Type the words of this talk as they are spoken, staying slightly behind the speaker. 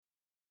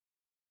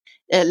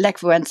Lech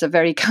Wałęsa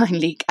very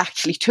kindly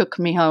actually took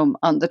me home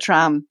on the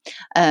tram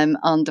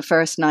on the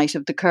first night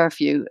of the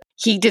curfew.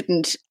 He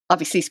didn't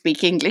obviously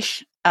speak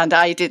English and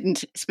I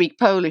didn't speak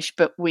Polish,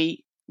 but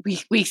we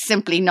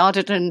simply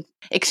nodded and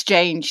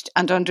exchanged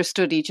and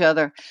understood each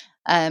other.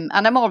 And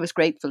I'm always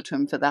grateful to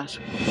him for that.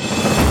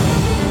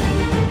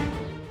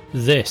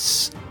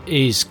 This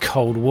is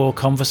Cold War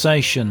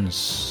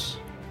Conversations.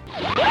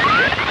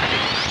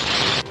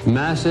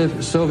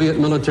 Massive Soviet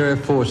military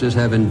forces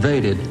have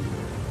invaded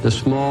the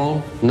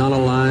small,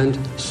 non-aligned,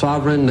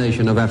 sovereign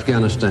nation of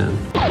Afghanistan.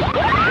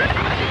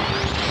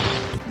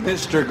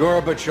 Mr.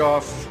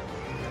 Gorbachev,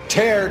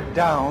 tear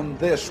down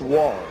this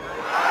wall.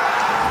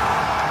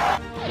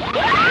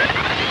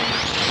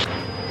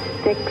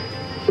 6,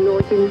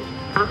 9,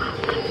 8,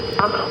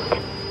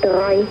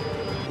 3.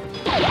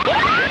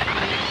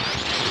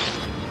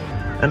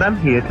 And I'm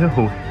here to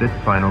host this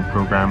final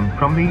program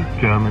from the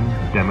German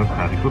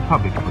Democratic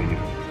Republic for you.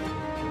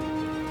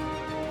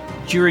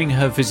 During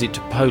her visit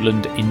to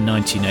Poland in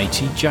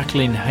 1980,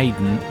 Jacqueline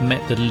Hayden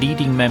met the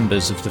leading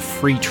members of the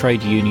Free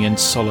Trade Union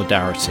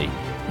Solidarity,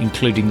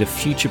 including the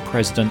future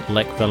president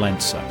Lech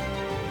Wałęsa.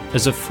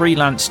 As a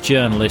freelance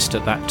journalist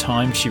at that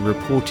time, she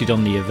reported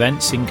on the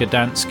events in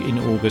Gdansk in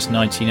August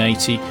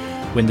 1980,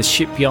 when the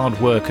shipyard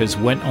workers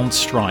went on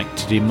strike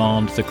to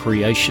demand the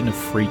creation of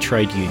free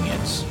trade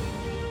unions.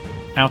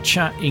 Our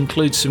chat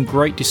includes some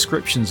great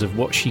descriptions of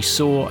what she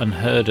saw and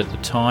heard at the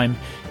time.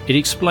 It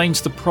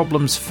explains the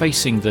problems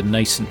facing the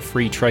nascent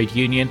free trade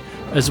union,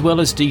 as well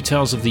as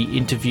details of the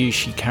interview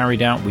she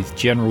carried out with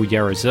General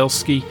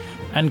Jaruzelski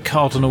and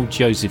Cardinal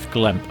Joseph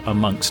Glemp,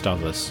 amongst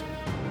others.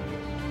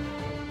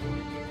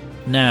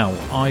 Now,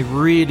 I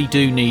really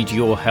do need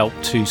your help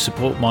to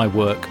support my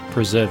work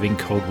preserving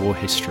Cold War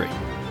history.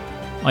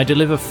 I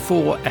deliver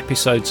 4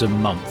 episodes a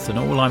month, and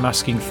all I'm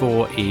asking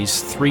for is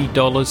 $3,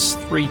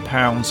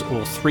 £3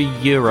 or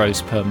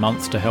 €3 per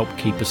month to help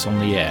keep us on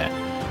the air.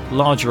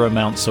 Larger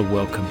amounts are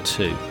welcome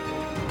too.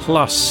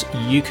 Plus,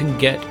 you can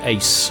get a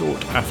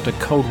sought-after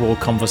Cold War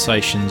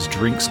Conversations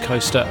drinks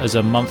coaster as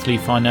a monthly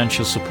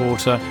financial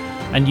supporter,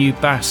 and you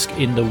bask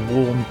in the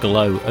warm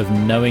glow of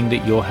knowing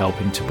that you're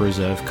helping to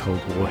preserve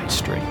Cold War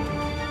history.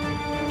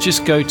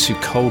 Just go to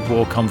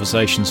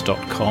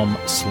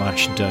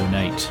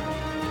coldwarconversations.com/donate.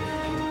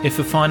 If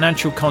a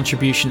financial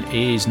contribution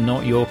is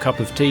not your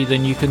cup of tea,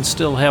 then you can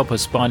still help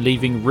us by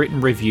leaving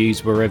written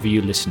reviews wherever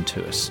you listen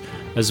to us,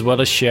 as well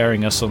as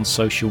sharing us on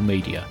social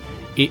media.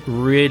 It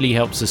really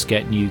helps us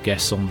get new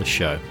guests on the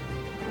show.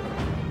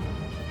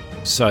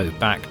 So,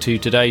 back to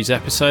today's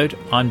episode.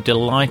 I'm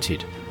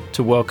delighted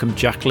to welcome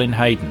Jacqueline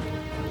Hayden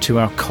to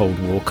our Cold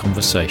War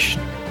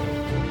conversation.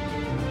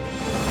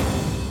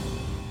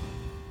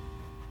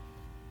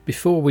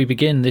 Before we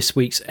begin this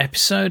week's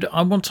episode,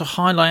 I want to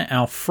highlight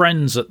our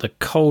friends at the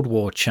Cold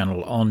War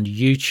channel on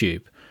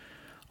YouTube.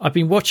 I've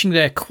been watching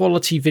their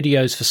quality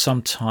videos for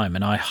some time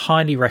and I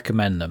highly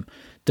recommend them.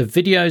 The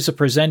videos are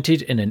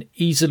presented in an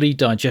easily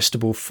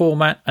digestible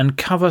format and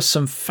cover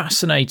some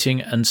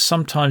fascinating and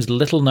sometimes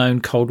little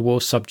known Cold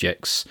War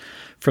subjects.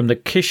 From the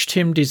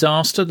Kishtim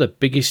disaster, the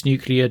biggest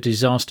nuclear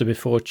disaster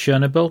before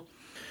Chernobyl,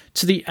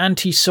 to the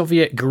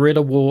anti-Soviet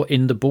guerrilla war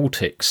in the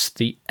Baltics,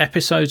 the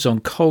episodes on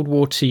Cold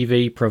War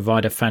TV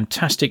provide a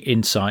fantastic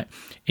insight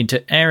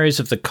into areas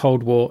of the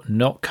Cold War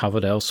not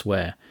covered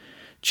elsewhere.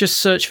 Just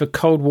search for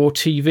Cold War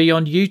TV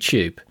on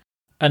YouTube.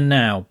 And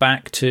now,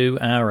 back to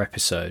our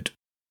episode.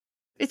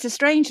 It's a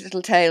strange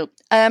little tale.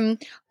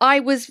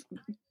 I was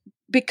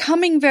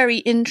becoming very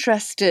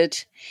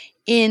interested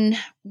in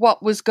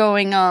what was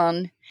going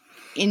on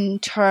in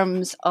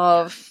terms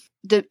of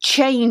the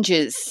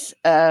changes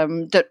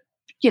that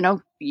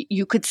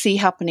you could see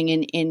happening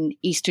in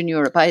Eastern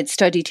Europe. I had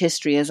studied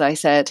history, as I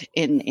said,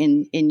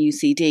 in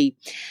UCD.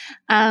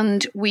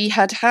 And we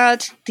had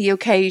the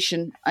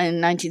occasion in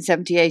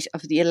 1978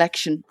 of the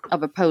election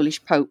of a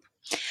Polish Pope.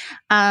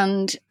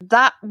 And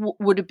that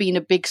would have been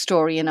a big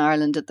story in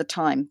Ireland at the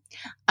time.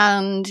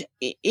 And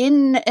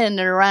in and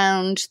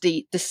around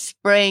the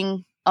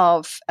spring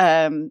of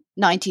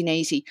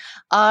 1980,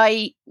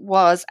 I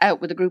was out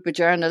with a group of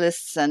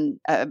journalists and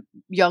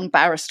young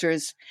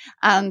barristers,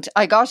 and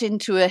I got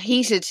into a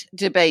heated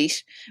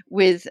debate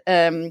with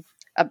a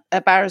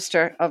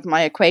barrister of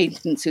my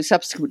acquaintance who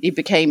subsequently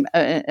became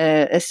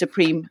a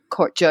Supreme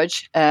Court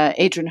judge,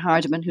 Adrian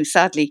Hardiman, who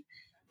sadly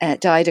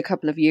died a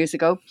couple of years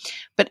ago.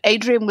 But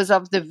Adrian was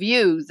of the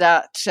view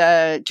that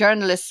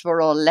journalists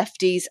were all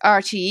lefties.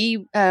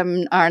 RTE,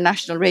 our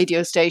national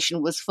radio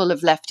station, was full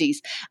of lefties,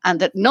 and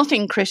that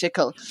nothing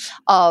critical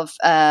of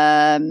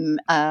a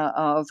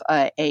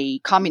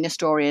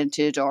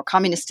communist-oriented or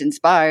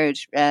communist-inspired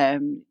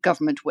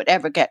government would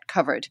ever get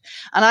covered.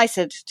 And I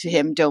said to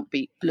him, "Don't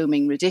be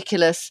blooming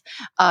ridiculous.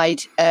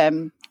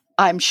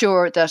 I'm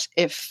sure that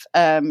if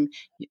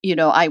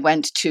I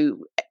went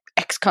to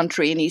X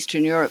country in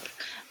Eastern Europe,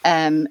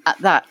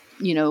 that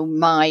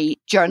my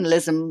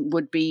journalism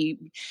would be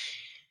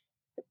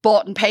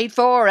bought and paid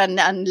for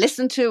and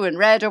listened to and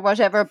read or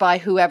whatever by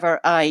whoever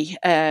I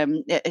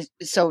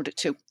sold it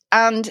to."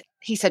 And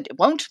he said, it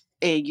won't.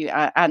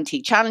 And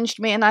he challenged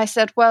me. And I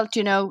said, well,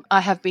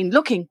 I have been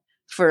looking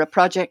for a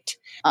project.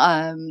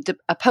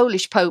 A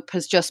Polish Pope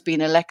has just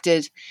been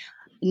elected.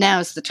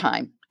 Now's the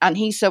time. And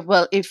he said,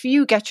 well, if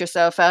you get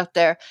yourself out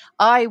there,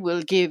 I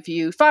will give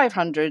you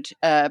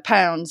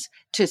 £500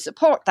 to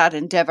support that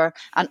endeavour.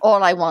 And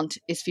all I want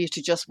is for you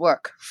to just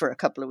work for a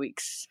couple of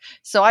weeks.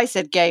 So I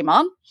said, game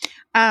on.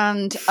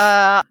 And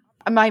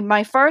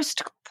my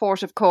first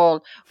port of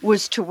call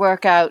was to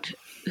work out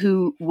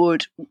who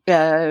would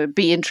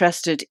be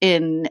interested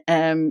in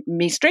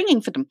me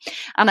stringing for them.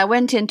 And I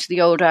went into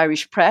the Old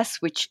Irish Press,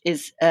 which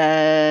is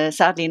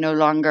sadly no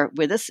longer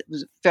with us. It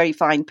was a very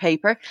fine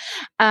paper.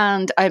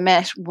 And I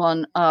met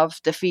one of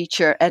the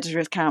feature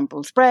editors,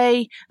 Campbell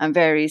Spray, and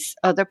various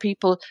other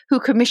people who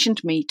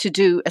commissioned me to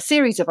do a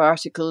series of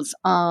articles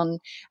on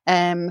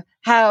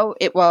how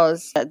it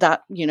was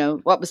that,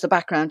 what was the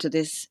background to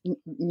this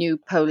new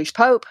Polish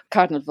Pope,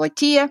 Cardinal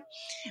Wojtyła,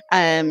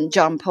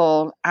 John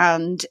Paul,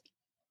 and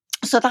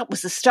so that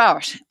was the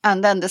start.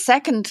 And then the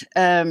second,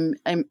 and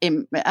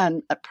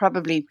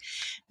probably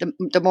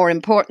the more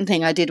important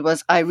thing I did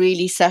was I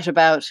really set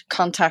about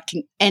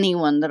contacting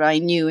anyone that I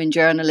knew in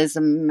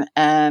journalism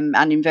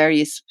and in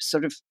various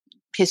sort of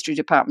history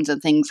departments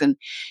and things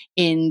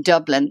in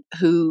Dublin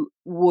who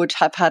would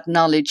have had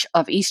knowledge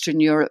of Eastern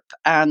Europe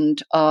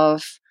and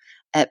of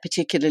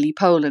particularly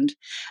Poland.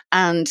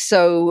 And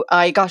so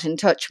I got in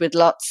touch with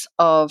lots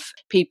of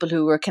people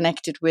who were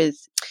connected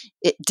with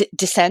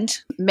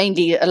dissent,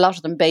 mainly a lot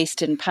of them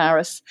based in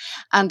Paris.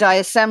 And I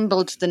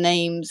assembled the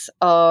names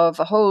of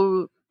a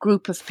whole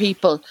group of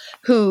people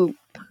who,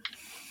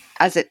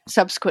 as it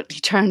subsequently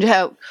turned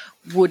out,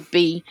 would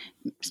be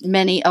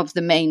many of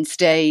the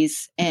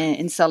mainstays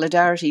in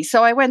Solidarity.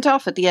 So I went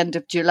off at the end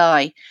of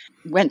July,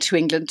 went to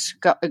England,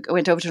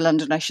 went over to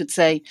London, I should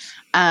say,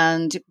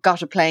 and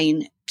got a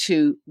plane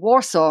to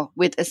Warsaw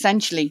with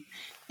essentially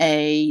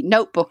a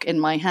notebook in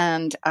my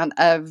hand and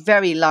a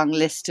very long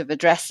list of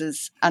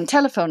addresses and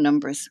telephone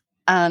numbers.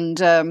 And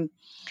one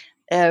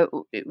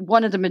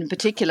of them in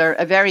particular,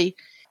 a very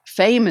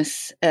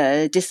famous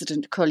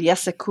dissident called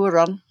Jacek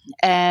Kuron,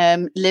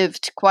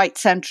 lived quite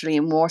centrally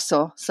in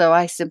Warsaw. So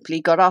I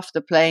simply got off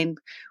the plane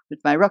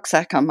with my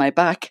rucksack on my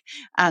back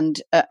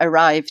and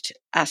arrived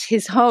at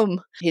his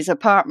home, his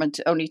apartment,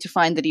 only to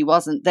find that he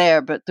wasn't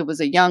there. But there was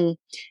a young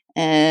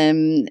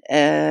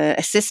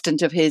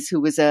assistant of his who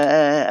was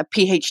a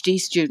PhD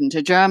student,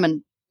 a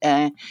German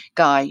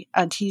guy,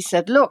 and he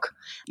said, look,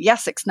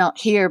 Jacek's not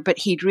here, but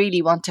he'd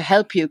really want to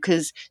help you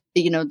because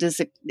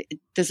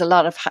there's a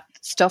lot of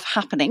stuff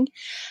happening,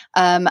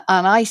 and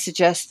I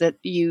suggest that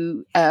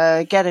you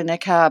get in a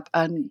cab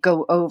and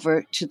go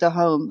over to the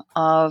home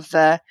of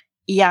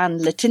Jan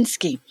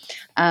Litinsky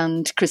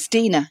and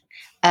Christina,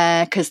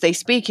 because they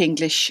speak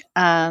English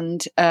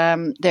and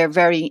they're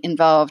very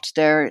involved.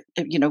 They're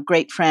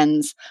great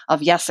friends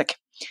of Jacek,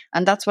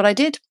 and that's what I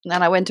did.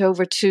 And I went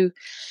over to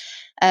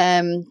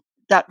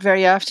that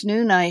very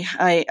afternoon.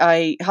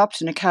 I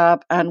hopped in a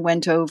cab and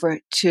went over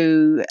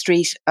to a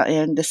street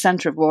in the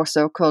centre of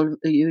Warsaw called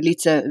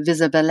Ulica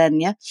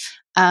Wyzwolenia,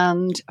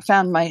 and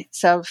found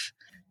myself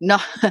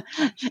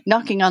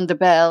knocking on the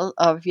bell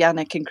of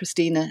Janek and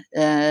Christina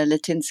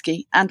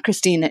Litinsky. And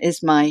Christina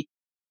is my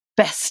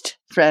best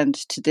friend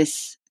to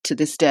this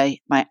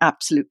day, my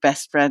absolute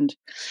best friend,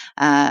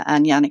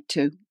 and Janek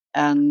too.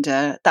 And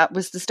that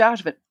was the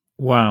start of it.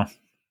 Wow.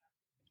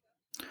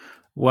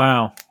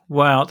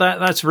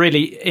 That's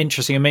really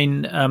interesting. I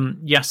mean,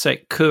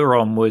 Jacek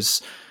Kuron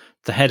was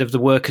the head of the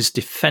Workers'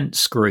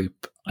 Defence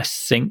Group, I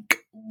think.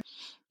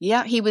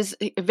 Yeah, he was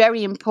a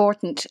very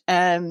important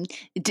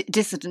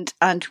dissident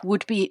and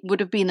would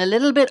have been a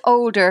little bit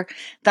older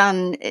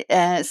than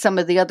some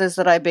of the others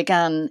that I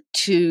began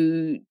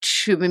to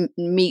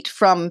meet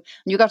from.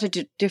 You got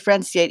to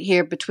differentiate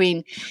here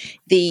between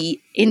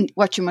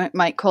what you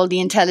might call the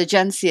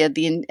intelligentsia,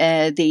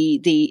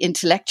 the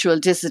intellectual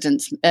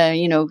dissidents.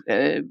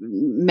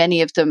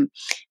 Many of them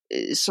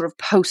sort of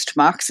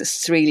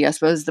post-Marxists, really, I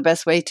suppose is the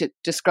best way to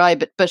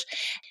describe it. But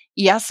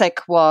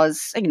Jacek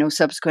was,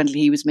 subsequently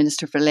he was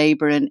Minister for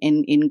Labour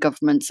in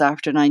governments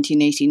after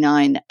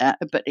 1989,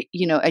 but,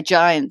 a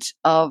giant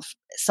of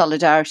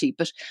Solidarity.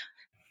 But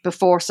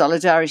before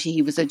Solidarity,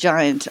 he was a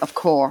giant of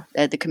CORE,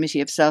 the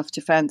Committee of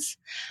Self-Defence.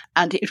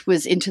 And it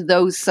was into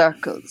those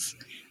circles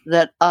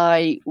that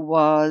I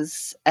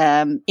was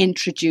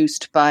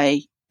introduced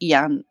by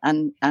Jan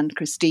and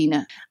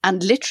Christina.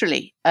 And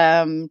literally,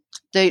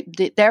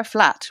 their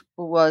flat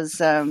was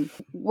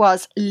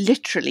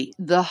literally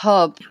the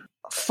hub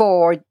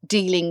for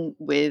dealing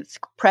with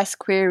press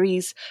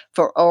queries,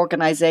 for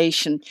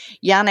organisation.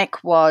 Janek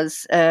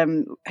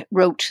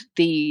wrote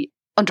the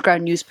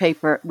underground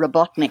newspaper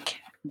Robotnik,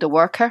 The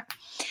Worker,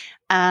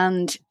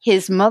 and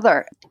his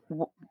mother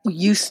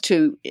used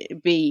to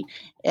be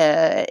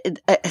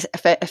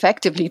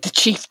effectively the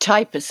chief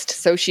typist.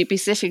 So she'd be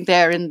sitting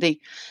there in the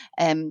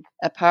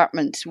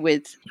apartment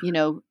with,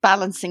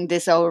 balancing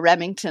this old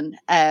Remington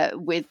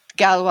with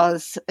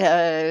Galois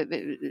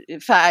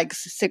fags,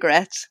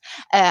 cigarettes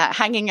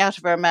hanging out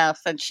of her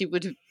mouth, and she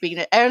would have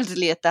been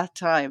elderly at that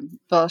time.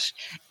 But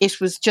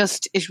it was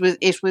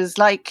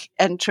like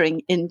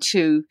entering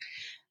into.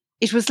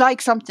 It was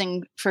like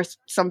something for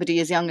somebody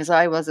as young as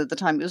I was at the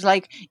time. It was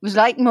like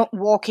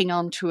walking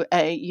onto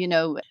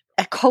a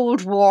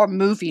Cold War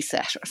movie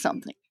set or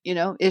something. It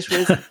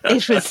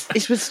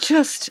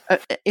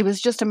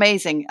was just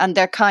amazing, and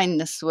their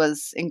kindness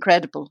was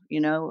incredible.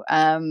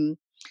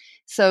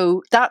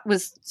 So that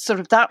was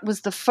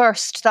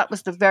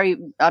the very.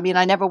 I mean,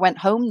 I never went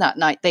home that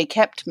night. They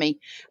kept me.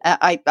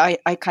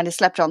 I kind of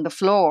slept on the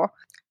floor.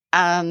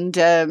 And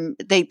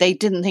they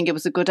didn't think it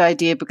was a good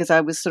idea because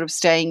I was sort of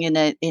staying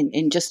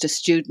in just a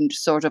student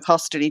sort of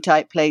hostelry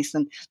type place,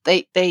 and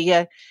they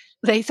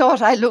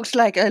thought I looked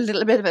like a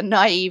little bit of a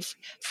naive,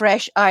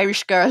 fresh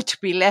Irish girl to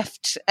be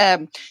left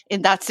in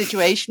that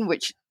situation,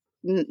 which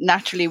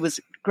naturally was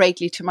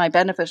greatly to my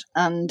benefit.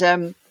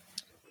 And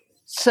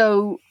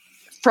so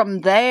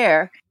from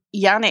there,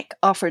 Yannick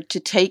offered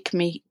to take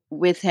me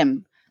with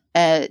him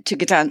to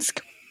Gdansk,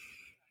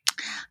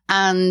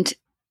 and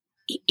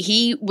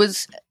he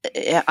was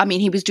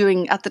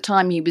doing, at the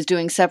time, he was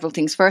doing several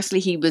things. Firstly,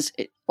 he was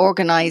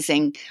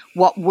organising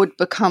what would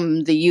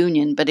become the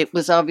union, but it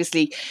was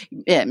obviously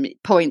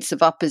points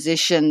of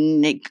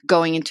opposition,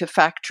 going into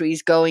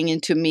factories, going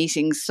into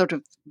meetings, sort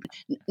of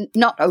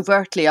not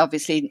overtly,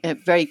 obviously,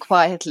 very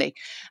quietly.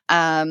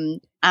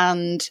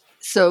 And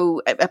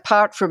so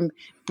apart from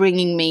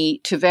bringing me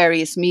to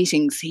various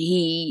meetings,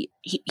 the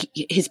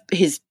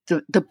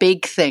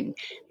big thing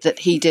that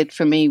he did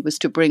for me was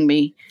to bring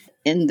me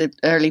in the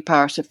early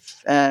part of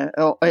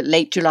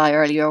late July,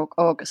 early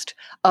August,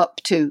 up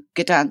to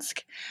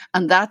Gdansk.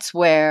 And that's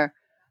where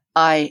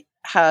I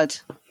had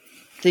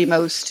the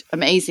most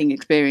amazing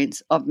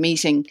experience of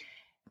meeting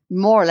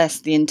more or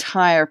less the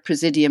entire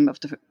presidium of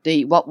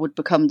the what would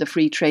become the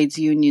free trades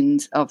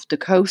unions of the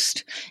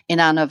coast in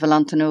Anna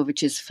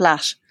Valentinovich's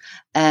flat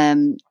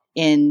in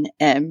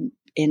a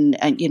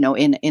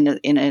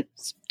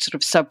sort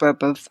of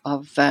suburb of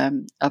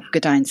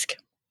Gdansk.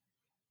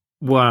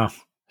 Wow.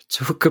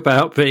 Talk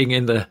about being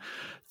in the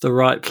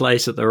right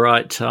place at the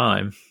right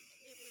time.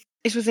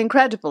 It was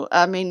incredible.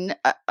 I mean,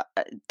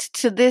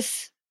 to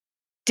this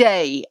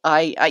day,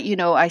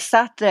 I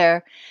sat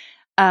there,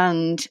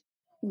 and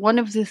one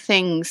of the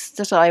things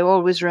that I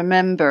always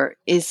remember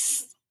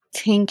is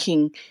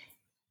thinking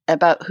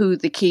about who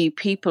the key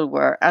people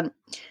were. And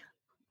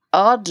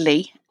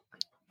oddly,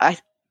 I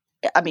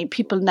mean,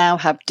 people now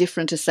have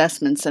different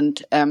assessments,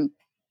 and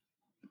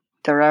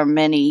there are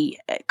many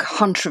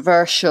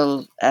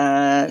controversial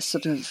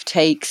sort of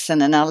takes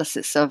and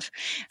analysis of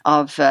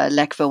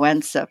Lech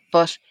Wałęsa,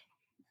 but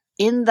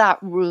in that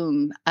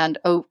room, and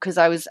because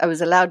I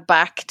was allowed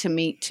back to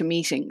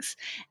meetings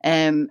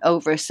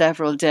over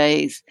several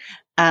days,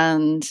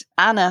 and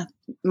Anna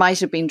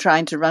might have been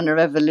trying to run a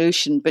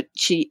revolution, but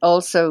she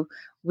also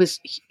was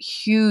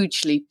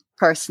hugely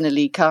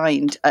personally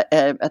kind.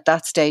 At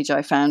that stage,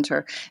 I found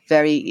her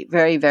very,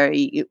 very,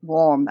 very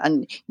warm,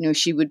 and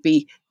she would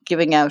be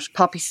giving out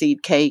poppy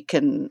seed cake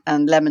and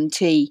lemon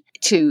tea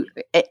to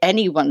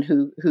anyone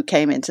who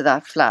came into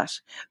that flat.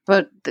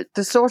 But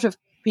the sort of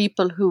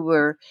people who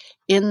were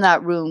in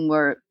that room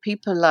were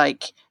people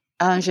like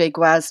Andrzej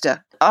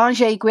Gwiazda.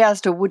 Andrzej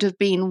Gwiazda would have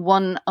been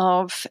one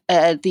of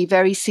the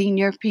very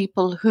senior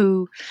people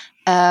who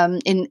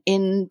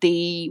in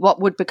the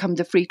what would become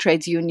the free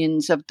trades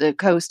unions of the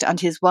coast, and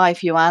his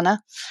wife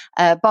Joanna,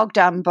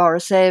 Bogdan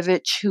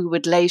Borusewicz, who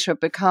would later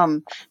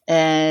become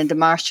the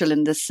marshal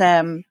in the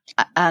Sem,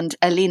 and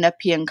Alina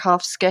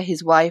Piankowska,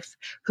 his wife,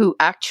 who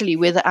actually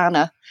with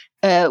Anna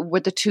were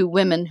the two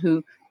women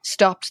who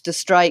stopped the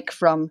strike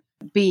from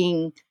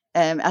being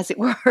as it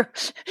were,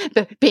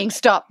 being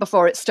stopped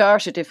before it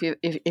started.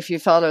 If you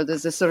follow,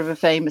 there's a sort of a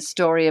famous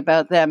story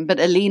about them. But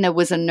Alina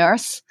was a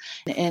nurse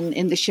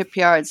in the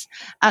shipyards,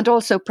 and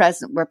also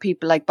present were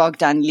people like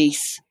Bogdan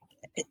Lis.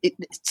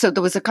 So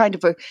there was a kind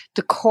of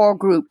the core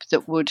group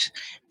that would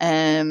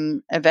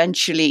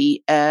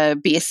eventually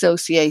be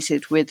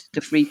associated with the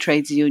free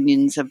trades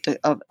unions of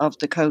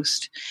the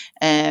coast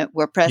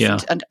were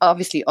present, and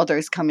obviously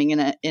others coming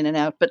in and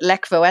out. But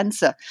Lech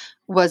Wałęsa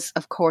was,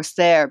 of course,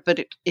 there.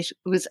 But it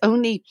was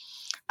only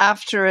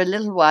after a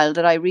little while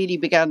that I really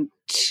began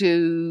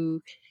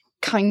to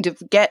kind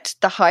of get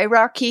the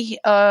hierarchy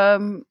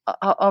of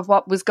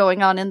what was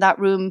going on in that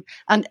room.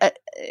 And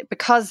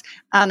because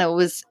Anna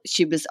was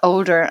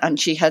older and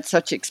she had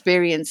such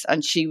experience,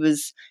 and she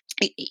was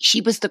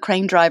the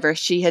crane driver.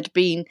 She had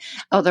been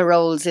other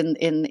roles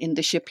in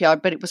the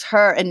shipyard, but it was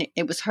her, and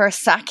it was her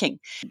sacking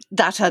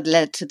that had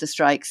led to the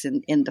strikes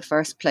in the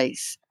first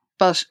place.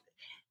 But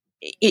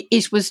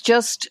it was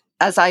just,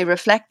 as I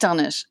reflect on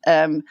it,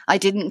 I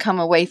didn't come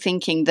away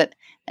thinking that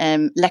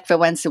Lech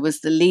Wałęsa was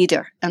the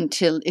leader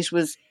until it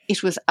was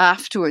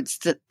afterwards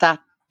that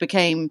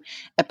became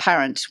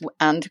apparent.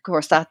 And of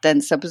course, that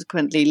then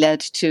subsequently led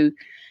to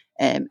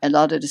a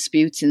lot of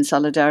disputes in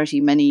Solidarity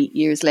many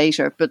years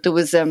later. But there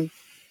was, I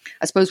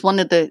suppose, one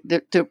of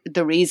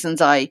the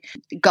reasons I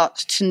got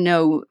to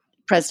know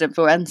President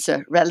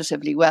Wałęsa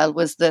relatively well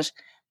was that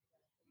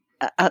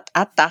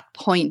at that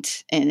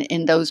point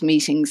in those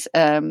meetings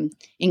in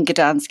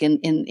Gdansk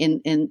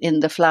in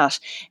the flat,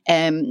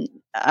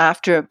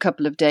 after a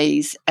couple of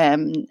days,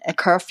 a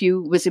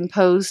curfew was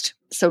imposed.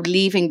 So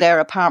leaving their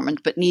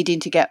apartment but needing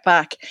to get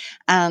back,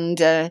 and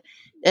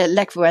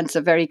Lech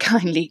Wałęsa very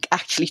kindly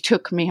actually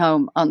took me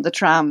home on the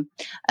tram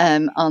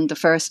on the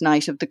first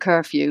night of the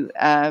curfew,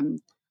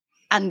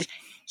 and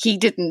he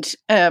didn't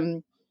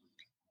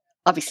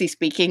obviously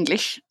speak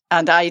English,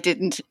 and I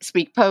didn't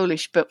speak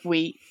Polish, but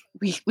we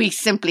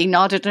simply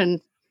nodded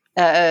and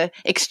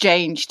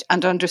exchanged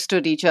and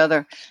understood each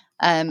other.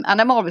 And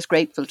I'm always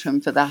grateful to him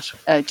for that.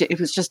 It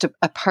was just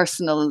a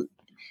personal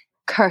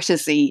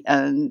courtesy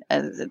and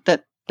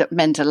that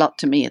meant a lot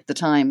to me at the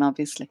time,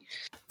 obviously.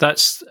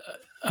 That's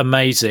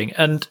amazing.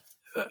 And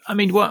I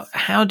mean,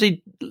 how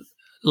did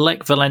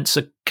Lech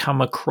Wałęsa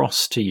come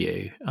across to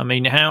you? I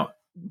mean,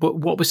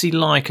 what was he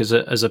like as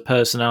a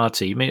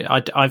personality? I mean,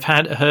 I've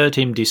heard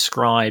him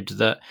described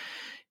that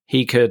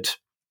he could,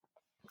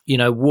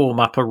 warm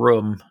up a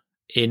room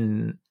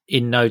in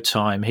no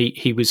time.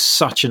 He was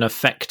such an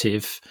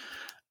effective,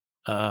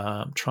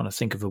 I'm trying to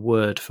think of a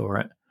word for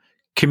it,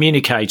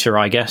 communicator,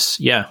 I guess.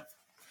 Yeah.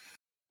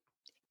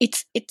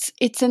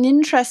 It's an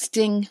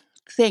interesting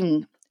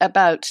thing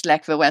about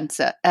Lech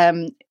Wałęsa.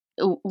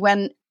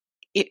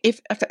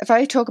 If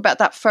I talk about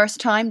that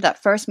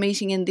first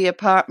meeting in the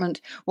apartment,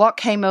 what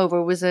came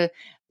over was a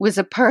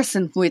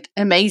person with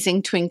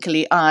amazing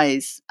twinkly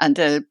eyes and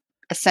a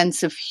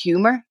sense of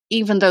humor,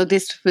 even though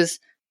this was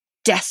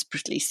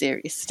desperately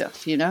serious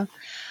stuff,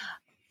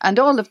 And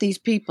all of these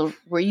people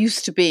were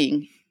used to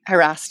being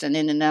harassed and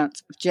in and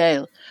out of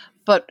jail.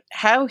 But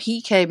how he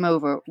came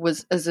over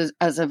was as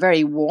a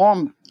very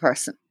warm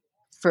person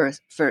for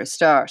a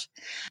start.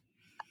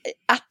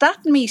 At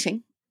that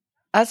meeting,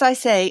 as I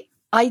say,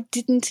 I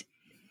didn't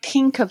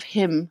think of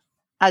him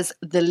as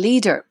the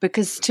leader,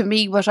 because to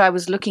me what I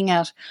was looking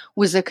at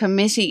was a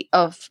committee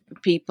of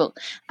people,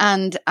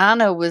 and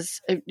Anna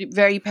was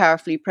very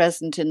powerfully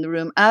present in the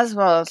room, as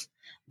was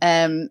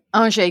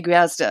Andrzej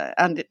Gwiazda.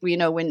 And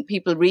when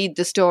people read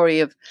the story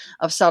of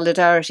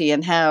Solidarity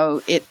and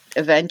how it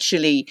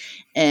eventually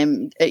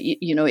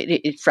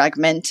it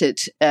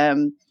fragmented,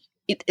 the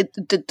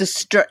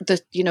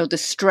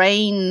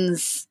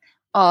strains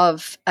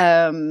of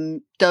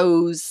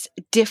those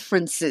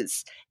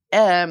differences,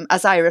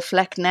 as I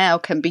reflect now,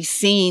 can be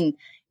seen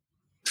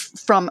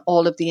from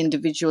all of the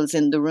individuals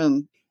in the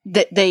room.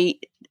 That they,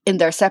 in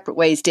their separate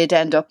ways, did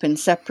end up in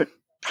separate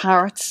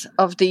parts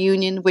of the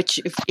union, which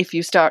if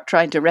you start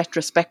trying to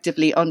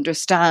retrospectively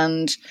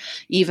understand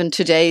even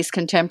today's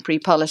contemporary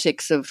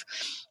politics of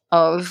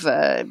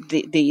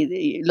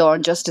the Law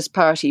and Justice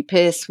Party,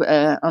 PiS,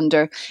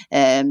 under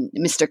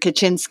Mr.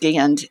 Kaczynski,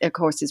 and of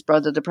course his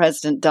brother, the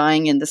president,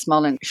 dying in the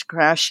Smolensk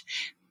crash.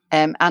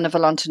 Anna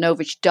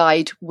Valentinovich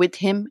died with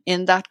him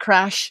in that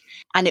crash,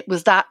 and it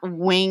was that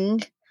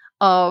wing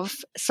of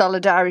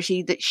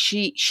Solidarity that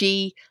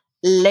she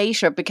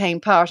later became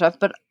part of,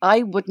 but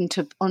I wouldn't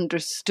have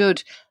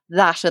understood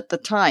that at the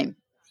time.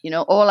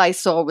 All I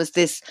saw was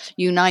this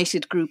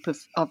united group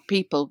of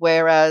people,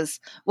 whereas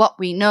what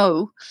we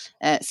know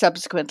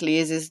subsequently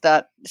is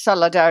that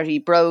Solidarity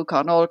broke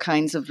on all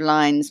kinds of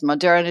lines: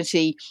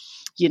 modernity,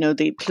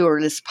 the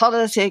pluralist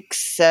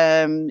politics,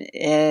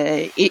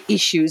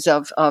 issues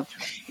of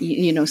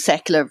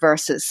secular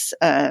versus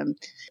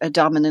a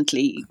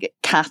dominantly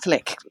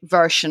Catholic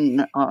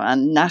version,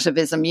 and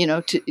nativism,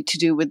 to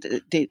do with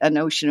a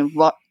notion of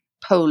what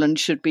Poland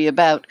should be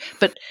about.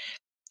 But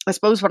I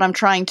suppose what I'm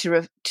trying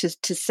to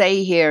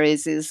say here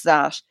is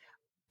that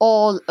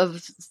all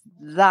of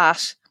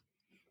that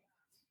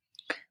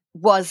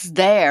was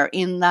there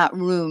in that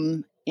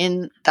room,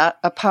 in that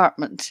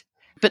apartment,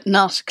 but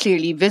not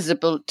clearly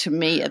visible to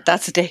me at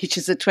that stage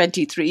as a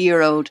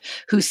 23-year-old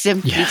who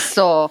simply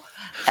saw,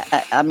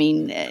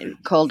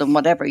 call them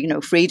whatever,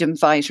 freedom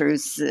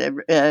fighters,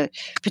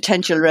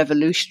 potential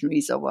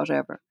revolutionaries or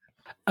whatever.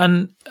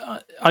 And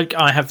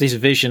I have this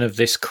vision of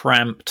this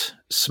cramped,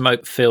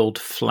 smoke-filled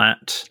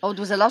flat. Oh,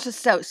 there was a lot of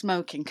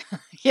smoking.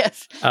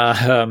 Yes.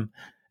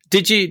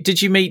 Did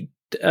you meet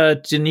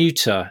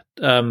Danuta,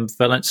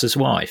 Wałęsa's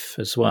wife,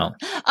 as well?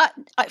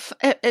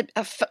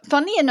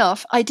 Funny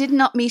enough, I did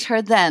not meet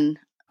her then.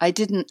 I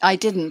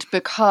didn't,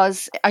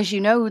 because, as you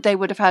know, they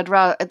would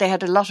have they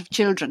had a lot of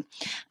children,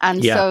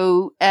 and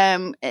so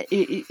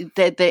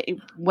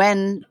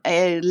when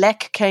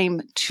Lech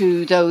came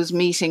to those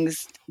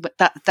meetings,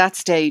 that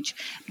stage,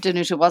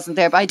 Danuta wasn't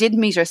there. But I did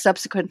meet her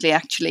subsequently,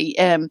 actually,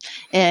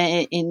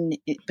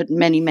 but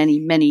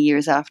many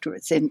years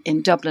afterwards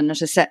in Dublin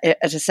at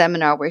a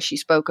seminar where she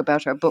spoke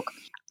about her book.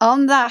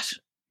 On that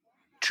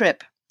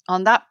trip,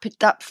 on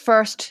that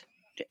first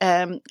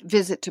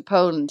visit to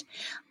Poland,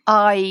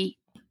 I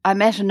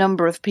met a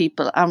number of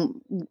people,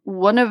 and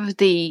one of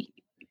the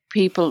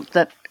people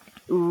that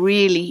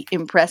really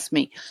impressed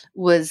me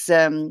was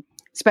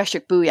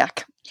Speshik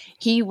Bujak.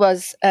 He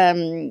was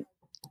an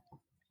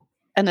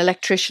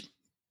electrician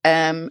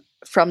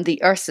from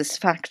the Ursus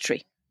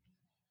factory.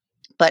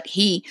 But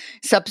he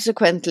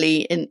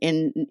subsequently,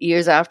 in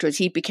years afterwards,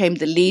 he became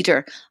the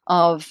leader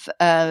of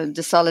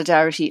the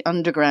Solidarity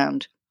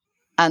Underground.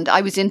 And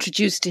I was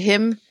introduced to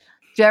him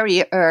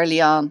very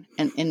early on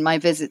in my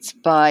visits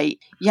by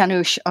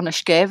Janusz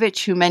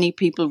Onaszkiewicz, who many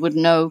people would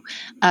know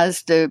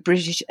as the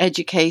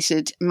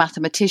British-educated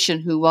mathematician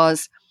who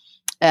was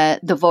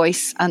the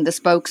voice and the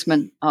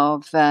spokesman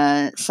of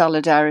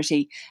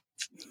Solidarity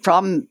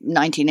from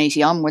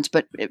 1980 onwards,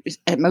 but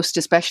most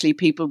especially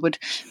people would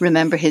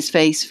remember his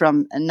face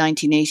from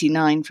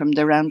 1989 from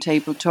the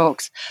roundtable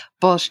talks.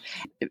 But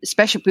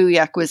Speshik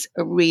Bujak was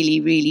a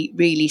really, really,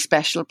 really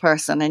special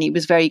person, and he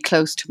was very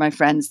close to my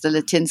friends, the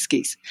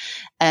Latinskys.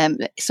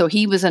 So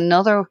he was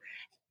another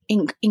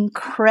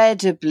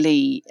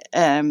incredibly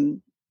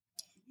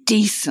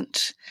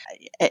decent.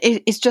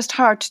 It's just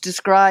hard to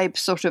describe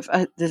sort of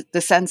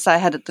the sense I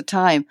had at the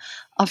time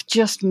of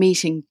just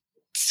meeting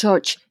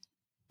such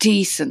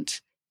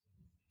decent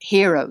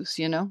heroes,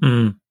 you know?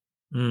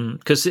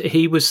 Because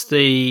he was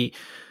the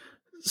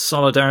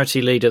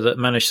Solidarity leader that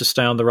managed to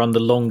stay on the run the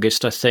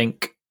longest, I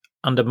think,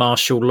 under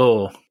martial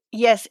law.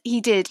 Yes, he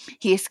did.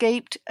 He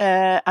escaped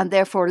and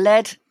therefore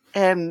led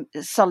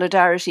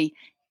Solidarity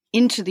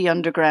into the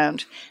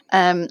underground.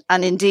 And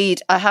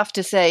indeed, I have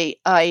to say,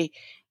 I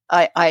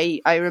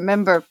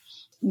remember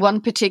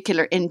one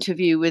particular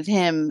interview with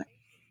him.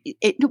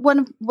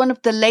 One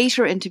of the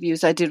later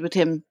interviews I did with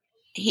him.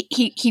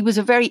 He's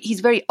a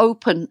very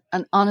open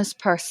and honest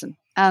person,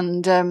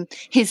 and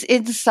his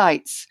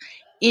insights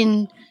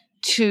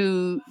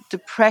into the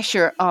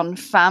pressure on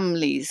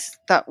families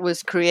that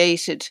was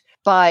created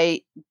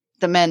by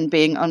the men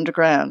being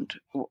underground,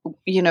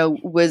 you know,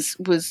 was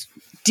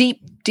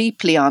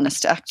deeply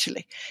honest,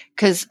 actually,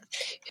 because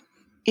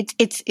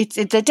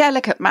it's a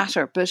delicate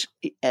matter, but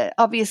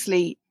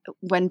obviously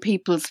when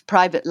people's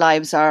private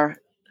lives are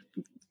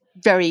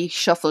very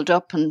shuffled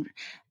up and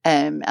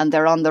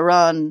they're on the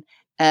run.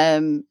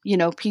 You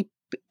know,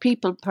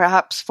 people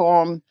perhaps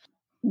form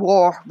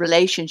war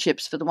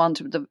relationships, for the want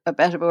of a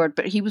better word.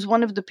 But he was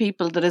one of the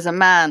people that, as a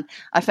man,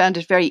 I found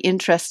it very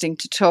interesting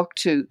to talk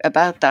to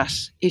about that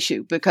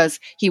issue,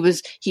 because he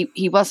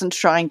wasn't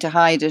trying to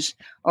hide it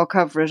or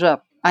cover it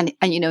up. And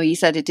you know, he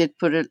said it did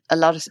put a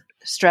lot of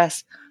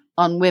stress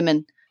on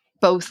women,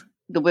 both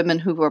the women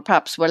who were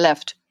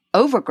left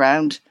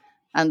overground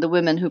and the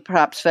women who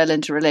perhaps fell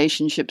into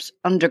relationships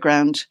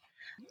underground.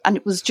 And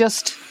it was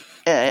just...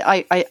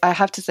 I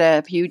have to say I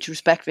have huge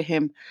respect for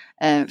him,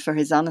 for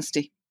his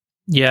honesty.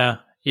 Yeah,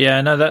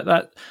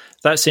 no,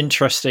 that's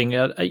interesting.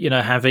 You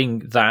know, having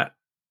that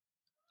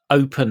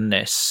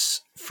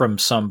openness from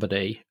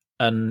somebody,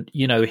 and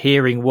you know,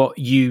 hearing what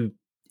you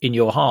in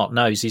your heart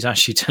knows he's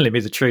actually telling me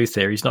the truth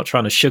here. He's not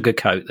trying to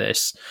sugarcoat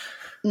this.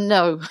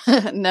 No,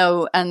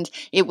 no, and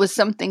it was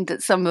something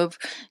that some of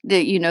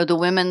the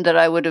women that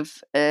I would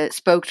have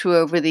spoke to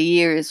over the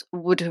years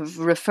would have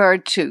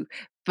referred to.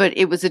 But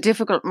it was a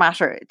difficult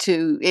matter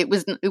it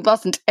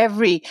wasn't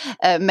every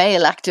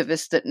male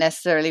activist that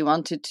necessarily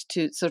wanted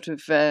to sort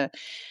of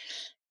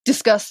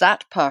discuss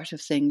that part of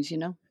things, you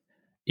know.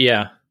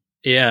 Yeah.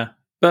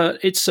 But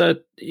it's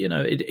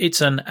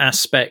it's an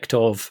aspect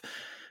of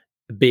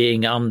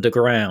being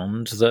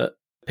underground that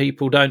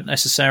people don't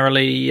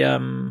necessarily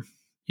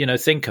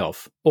think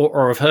of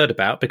or have heard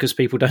about, because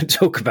people don't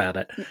talk about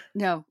it.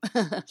 No,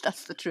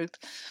 that's the truth.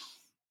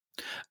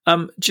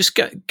 Just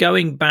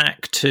going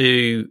back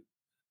to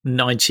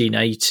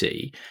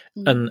 1980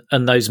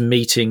 and those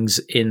meetings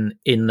in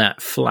that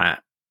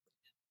flat,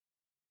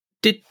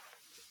 did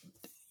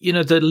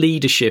the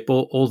leadership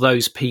or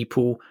those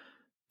people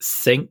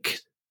think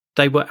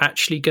they were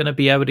actually going to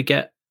be able to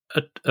get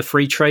a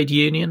free trade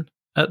union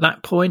at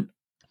that point?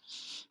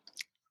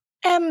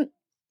 I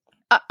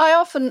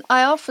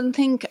often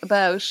think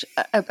about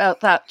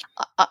that.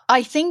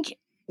 I think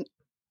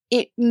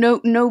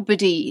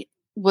nobody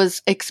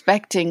was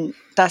expecting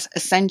that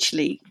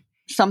essentially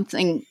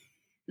something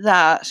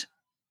that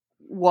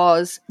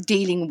was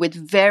dealing with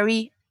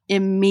very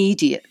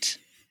immediate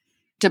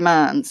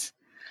demands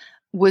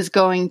was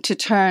going to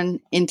turn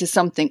into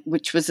something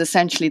which was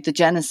essentially the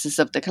genesis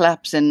of the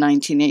collapse in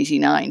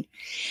 1989.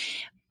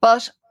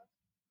 But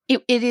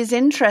it is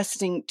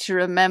interesting to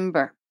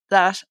remember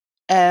that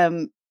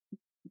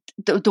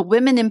the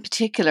women in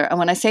particular, and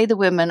when I say the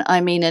women, I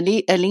mean the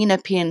late Alina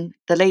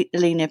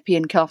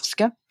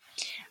Piankowska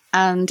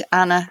and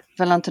Anna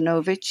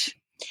Valentinowicz,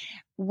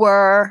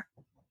 were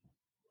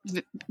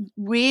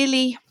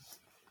really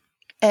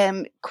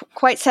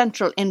quite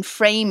central in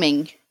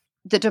framing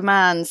the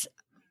demands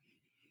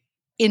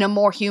in a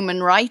more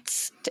human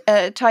rights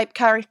type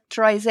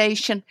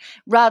characterization,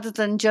 rather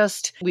than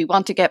just, we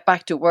want to get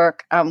back to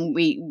work and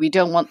we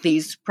don't want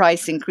these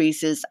price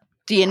increases.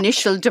 The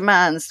initial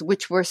demands,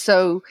 which were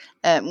so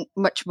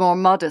much more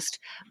modest.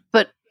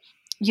 But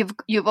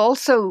you've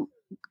also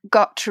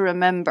got to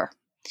remember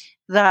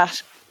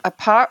that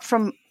apart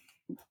from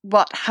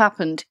what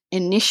happened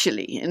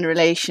initially in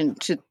relation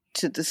to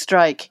the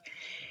strike,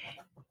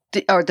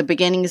 or the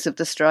beginnings of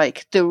the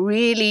strike, the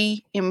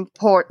really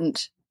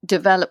important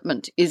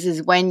development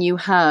is when you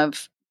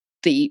have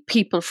the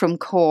people from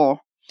CORE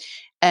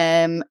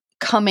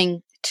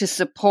coming to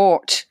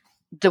support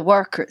the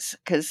workers.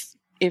 Because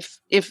if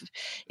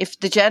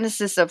the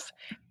genesis of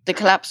the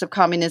collapse of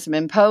communism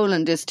in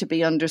Poland is to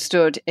be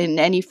understood in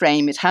any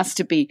frame, it has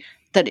to be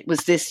that it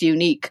was this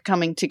unique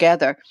coming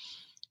together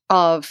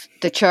of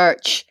the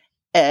church,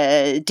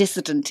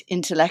 dissident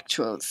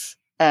intellectuals,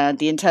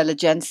 the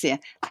intelligentsia,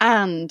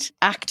 and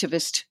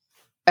activist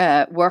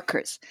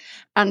workers.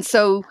 And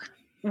so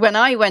when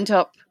I went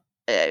up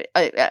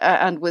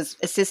and was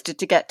assisted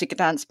to get to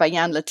Gdansk by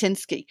Jan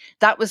Latinsky,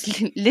 that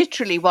was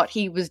literally what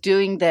he was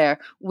doing there,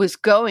 was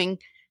going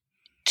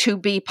to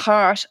be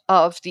part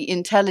of the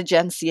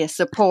intelligentsia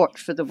support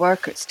for the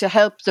workers, to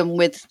help them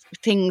with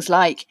things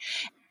like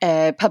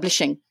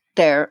publishing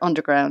their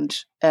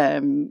underground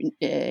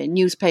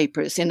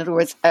newspapers. In other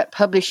words,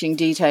 publishing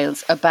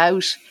details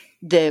about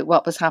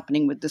what was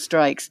happening with the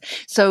strikes.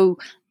 So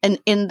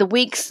in the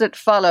weeks that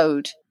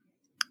followed,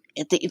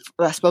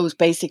 I suppose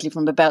basically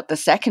from about the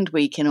second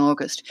week in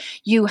August,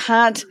 you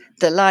had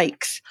the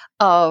likes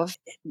of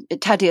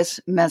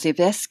Tadeusz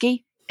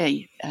Mazowiecki,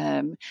 a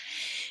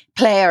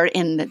player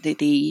in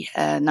the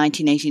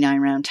 1989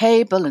 Round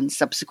Table and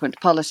subsequent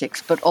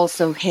politics, but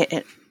also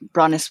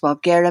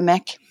Bronisław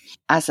Geremek.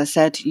 As I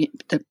said,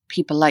 the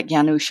people like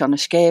Janusz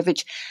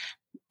Onaszkiewicz,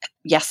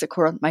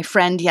 Jacek, my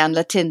friend Jan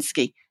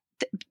Latinsky,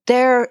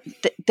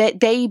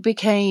 they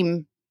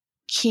became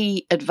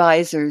key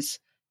advisors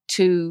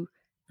to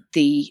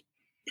the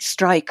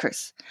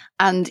strikers.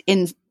 And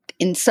in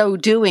so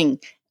doing,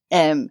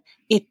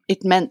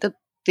 it meant that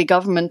the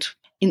government,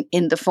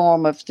 in the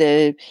form of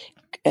the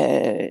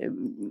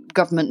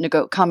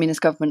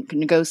communist government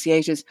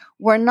negotiators,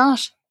 were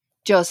not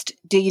just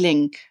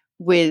dealing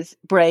with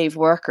brave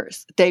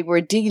workers. They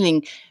were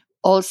dealing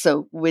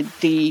also with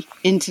the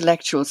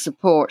intellectual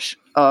support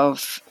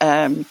of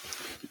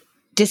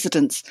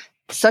dissidents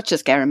such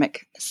as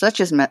Geremek, such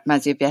as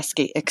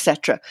Mazowiecki,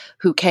 etc.,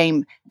 who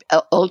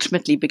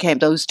ultimately became,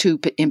 those two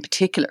in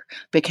particular,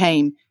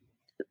 became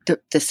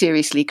the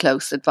seriously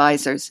close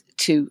advisors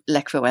to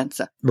Lech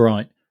Wałęsa.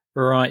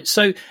 Right.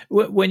 So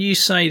when you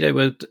say they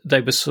were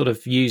sort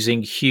of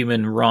using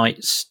human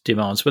rights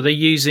demands, were they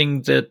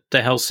using the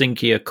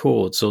Helsinki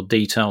Accords or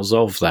details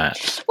of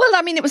that? Well,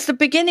 I mean, it was the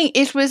beginning.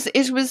 It was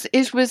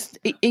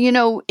you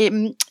know,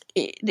 the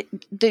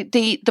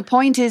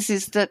point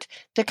is that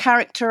the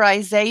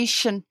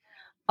characterization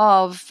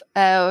of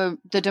the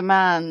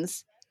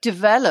demands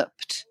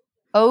developed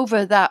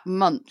over that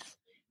month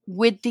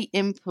with the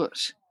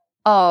input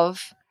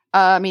of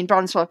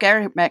Bronisław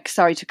Geremek,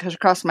 sorry to cut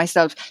across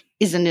myself,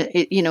 was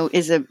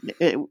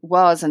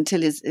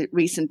until his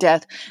recent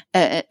death,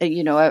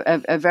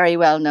 a very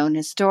well-known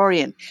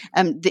historian.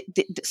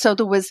 So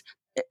there was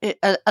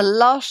a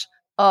lot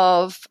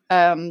of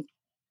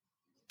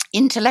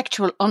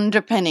intellectual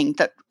underpinning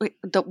that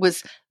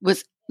was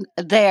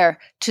there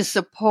to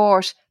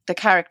support the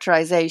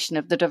characterization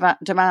of the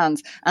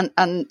demands.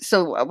 And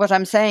so what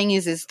I'm saying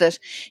is that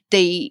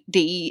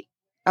the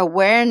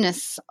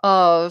awareness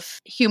of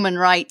human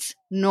rights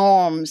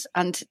norms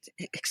and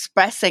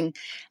expressing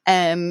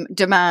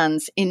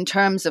demands in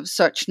terms of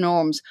such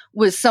norms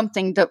was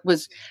something that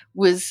was.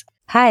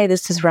 Hi,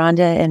 this is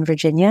Rhonda in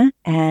Virginia,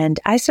 and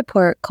I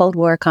support Cold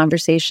War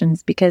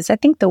conversations because I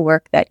think the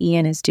work that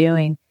Ian is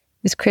doing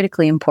is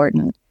critically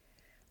important.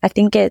 I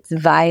think it's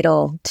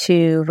vital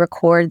to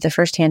record the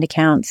firsthand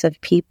accounts of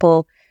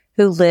people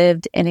who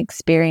lived and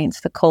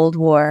experienced the Cold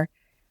War,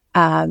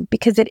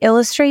 because it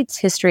illustrates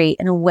history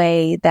in a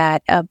way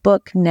that a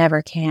book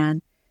never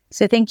can.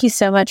 So thank you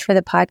so much for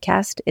the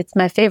podcast. It's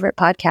my favorite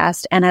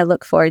podcast, and I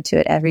look forward to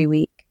it every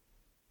week.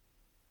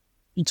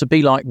 To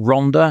be like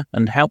Rhonda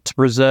and help to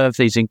preserve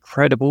these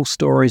incredible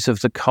stories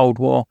of the Cold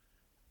War,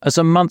 as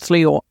a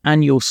monthly or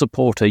annual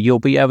supporter, you'll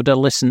be able to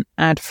listen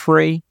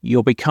ad-free,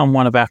 you'll become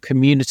one of our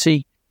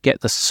community,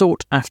 get the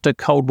sought-after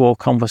Cold War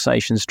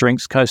Conversations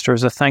drinks coaster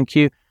as a thank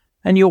you,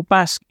 and you'll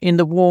bask in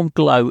the warm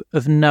glow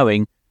of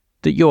knowing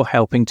that you're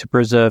helping to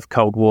preserve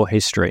Cold War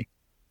history.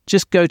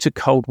 Just go to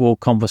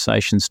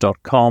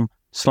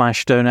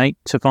coldwarconversations.com/donate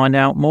to find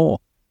out more.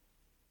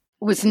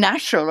 Was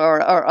natural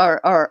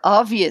or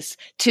obvious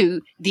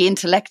to the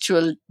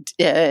intellectual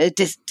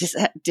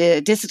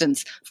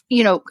dissidents,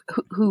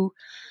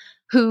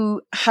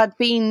 who had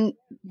been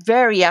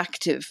very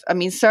active. I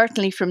mean,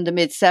 certainly from the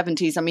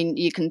mid-70s. I mean,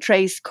 you can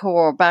trace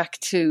CORE back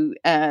to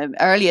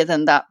earlier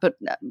than that, but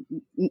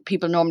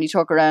people normally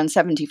talk around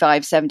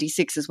 75,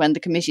 76 is when the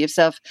Committee of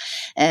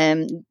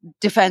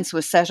Self-Defense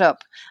was set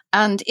up.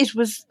 And it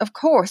was, of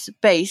course,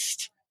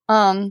 based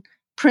on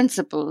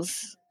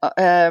principles,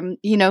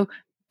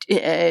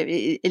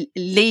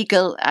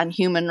 legal and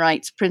human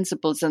rights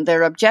principles, and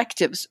their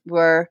objectives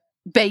were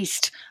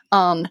based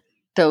on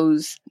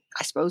those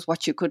I suppose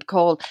what you could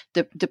call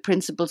the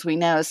principles we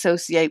now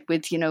associate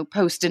with,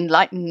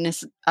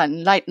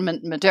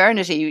 post-enlightenment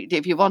modernity,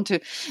 if you want to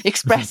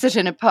express it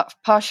in a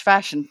posh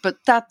fashion. But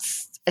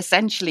that's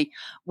essentially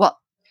what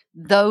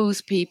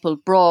those people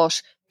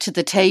brought to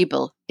the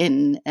table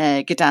in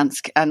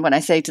Gdansk. And when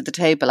I say to the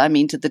table, I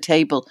mean to the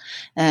table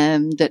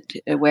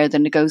where the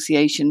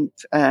negotiation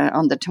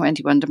on the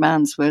 21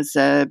 demands was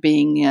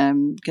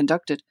being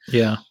conducted.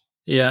 Yeah.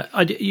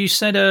 You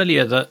said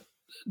earlier that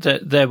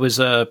there was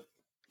a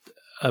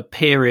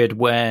period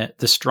where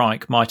the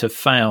strike might have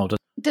failed.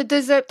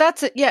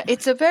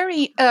 It's a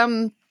very,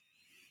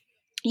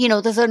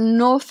 there's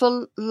an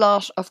awful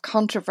lot of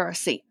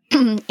controversy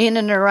in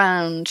and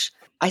around,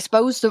 I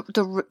suppose,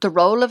 the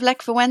role of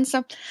Lech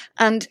Wałęsa,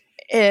 and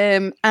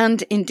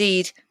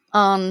indeed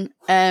on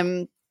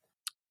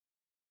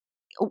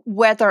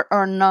whether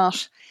or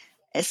not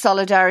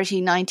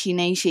Solidarity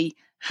 1980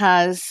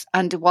 has,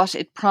 and what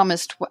it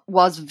promised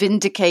was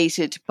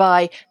vindicated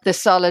by the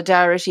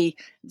solidarity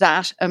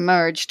that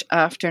emerged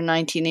after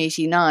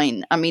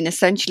 1989. I mean,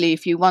 essentially,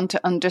 if you want to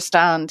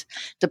understand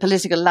the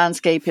political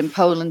landscape in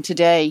Poland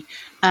today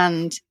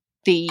and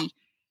the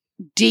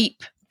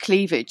deep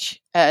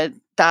cleavage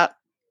that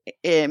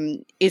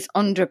is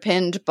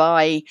underpinned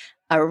by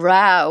a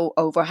row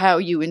over how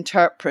you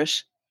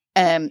interpret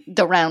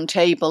the round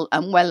table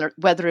and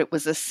whether it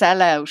was a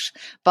sellout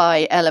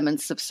by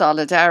elements of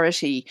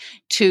solidarity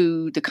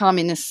to the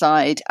communist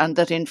side, and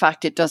that in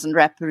fact it doesn't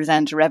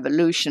represent a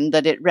revolution,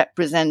 that it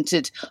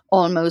represented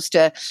almost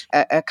a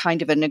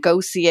kind of a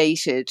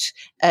negotiated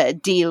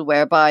deal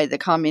whereby the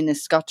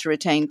communists got to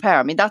retain power.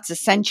 I mean, that's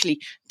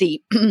essentially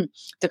the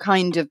the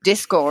kind of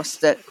discourse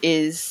that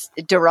is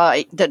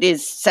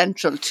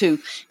central to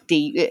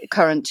the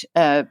current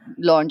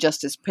Law and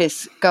Justice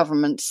PiS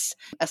government's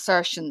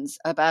assertions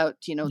about,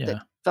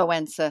 that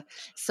Wałęsa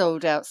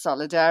sold out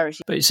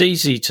solidarity. But it's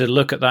easy to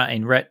look at that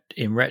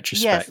in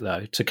retrospect,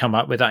 though, to come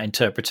up with that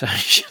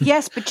interpretation.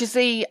 Yes, but you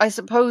see, I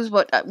suppose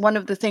one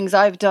of the things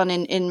I've done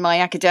in my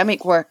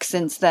academic work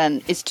since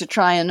then is to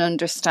try and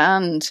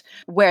understand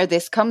where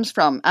this comes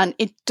from. And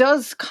it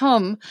does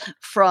come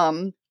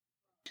from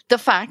the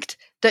fact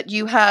that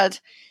you had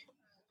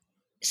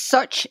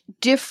such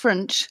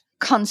different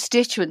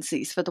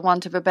constituencies, for the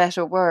want of a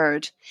better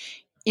word,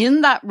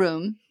 in that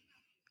room,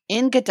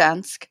 in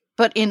Gdansk,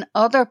 but in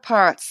other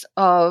parts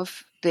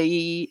of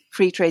the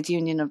Free Trade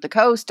Union of the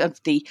Coast, of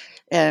the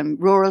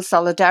rural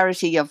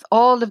solidarity, of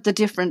all of the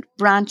different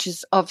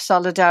branches of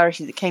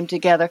solidarity that came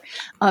together.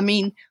 I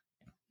mean,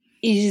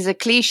 it is a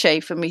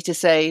cliche for me to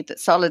say that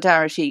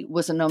solidarity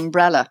was an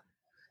umbrella.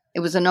 It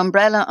was an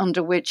umbrella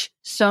under which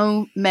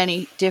so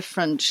many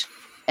different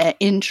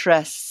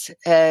interests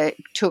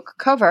took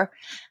cover,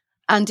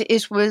 and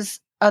it was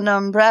an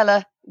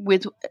umbrella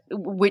with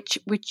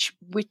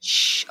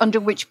under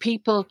which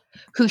people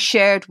who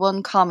shared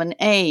one common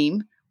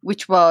aim,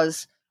 which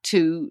was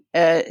to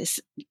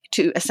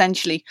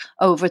essentially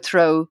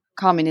overthrow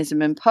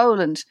communism in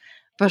Poland.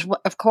 But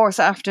of course,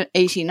 after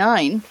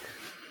 1989,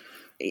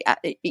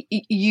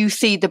 you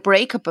see the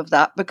breakup of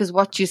that, because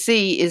what you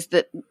see is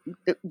that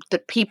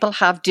people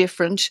have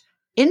different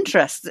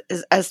interests,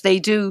 as they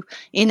do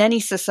in any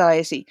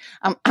society.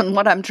 And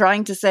what I'm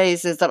trying to say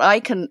is that I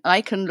can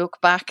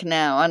look back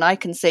now and I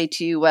can say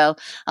to you, well,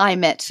 I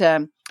met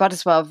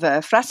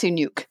Władysław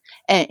Frasyniuk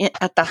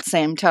at that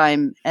same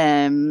time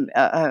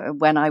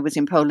when I was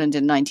in Poland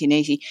in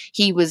 1980.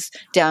 He was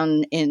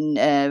down in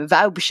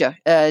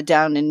Wałbrzych,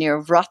 down in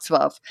near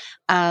Wrocław,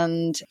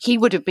 and he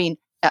would have been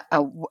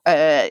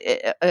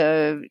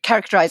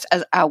characterized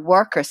as a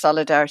worker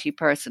solidarity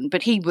person,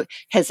 but he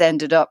has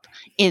ended up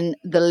in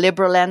the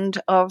liberal end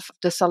of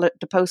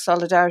the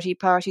post-solidarity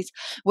parties,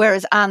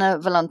 whereas Anna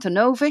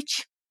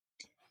Walentynowicz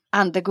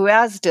and the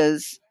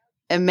Gwiazdas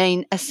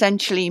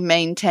essentially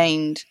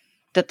maintained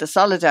that the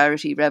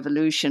solidarity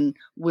revolution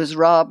was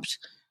robbed,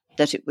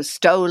 that it was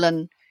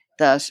stolen,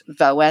 that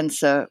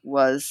Wałęsa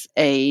was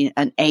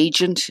an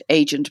agent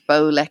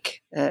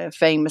Bolek,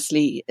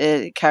 famously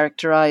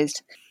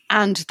characterized.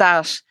 And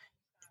that,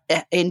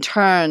 in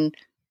turn,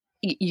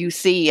 you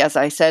see, as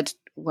I said,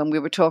 when we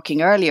were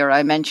talking earlier,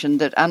 I mentioned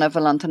that Anna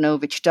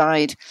Walentynowicz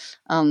died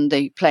on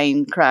the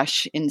plane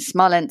crash in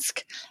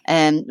Smolensk,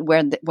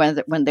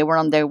 when they were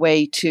on their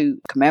way to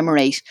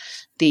commemorate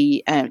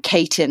the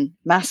Katyn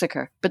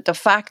massacre. But the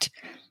fact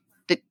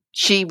that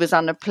she was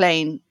on a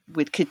plane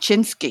with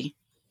Kaczynski,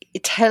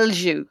 it tells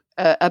you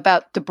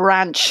about the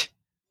branch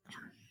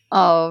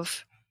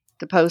of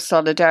the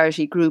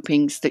post-solidarity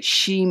groupings that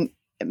she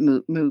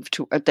moved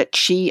to, that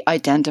she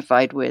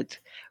identified with,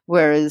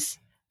 whereas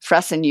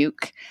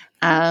Frasyniuk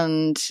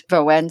and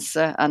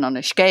Wałęsa and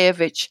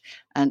Onyszkiewicz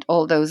and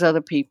all those other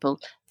people,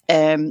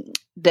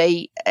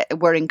 they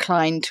were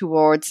inclined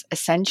towards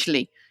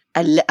essentially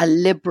a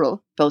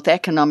liberal, both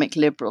economic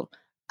liberal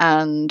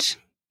and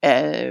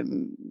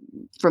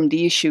from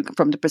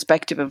the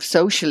perspective of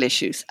social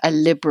issues, a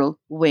liberal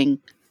wing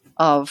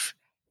of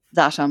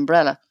that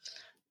umbrella.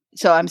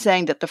 So I'm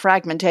saying that the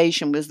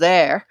fragmentation was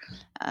there,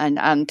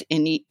 and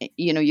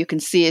you can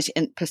see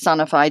it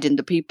personified in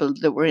the people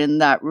that were in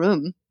that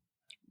room.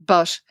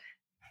 But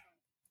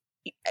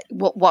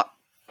what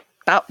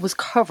that was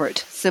covered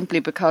simply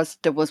because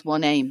there was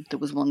one aim, there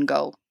was one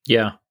goal.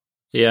 Yeah.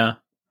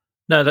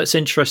 No, that's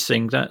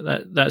interesting.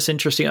 That's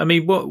interesting. I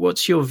mean,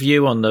 what's your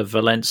view on the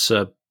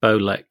Valenza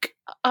Bolek?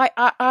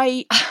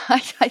 I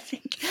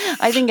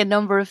think a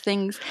number of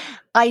things.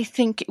 I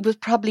think it was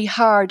probably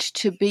hard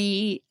to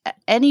be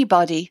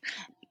anybody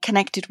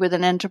connected with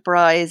an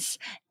enterprise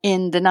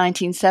in the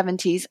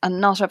 1970s and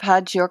not have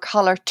had your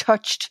collar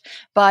touched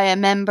by a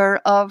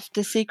member of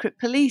the secret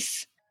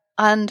police.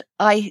 And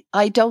I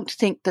don't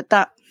think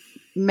that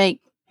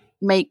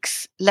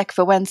makes Lech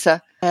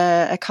Wałęsa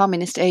a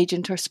communist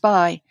agent or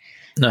spy.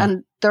 No.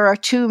 And there are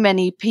too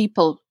many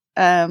people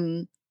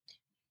who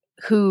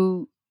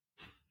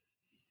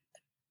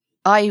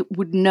I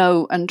would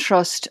know and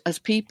trust as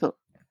people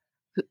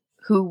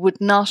who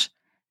would not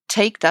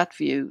take that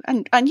view.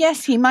 And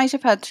yes, he might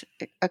have had,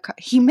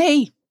 he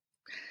may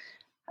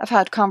have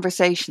had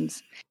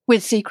conversations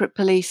with secret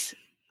police,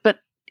 but,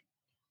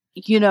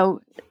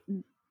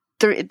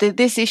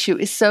 this issue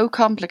is so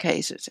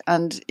complicated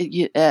and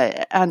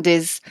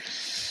is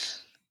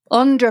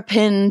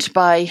underpinned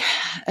by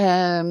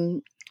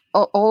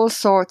all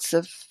sorts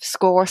of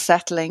score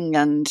settling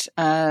and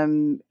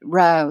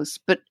rows.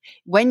 But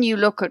when you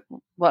look at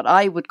what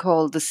I would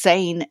call the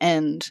sane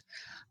end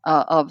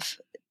of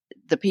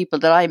the people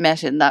that I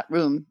met in that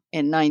room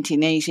in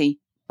 1980,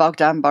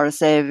 Bogdan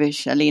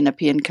Borusewicz, Alina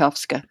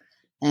Piankowska,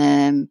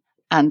 and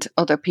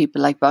other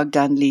people like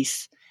Bogdan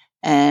Lis,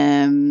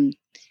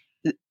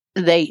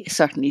 they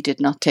certainly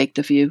did not take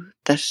the view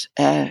that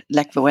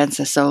Lech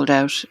Wałęsa sold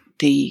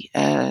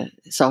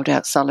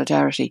out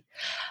Solidarity.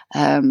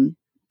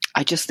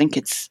 I just think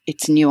it's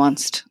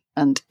nuanced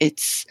and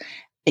it's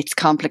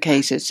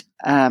complicated,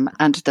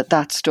 and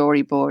that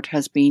storyboard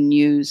has been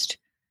used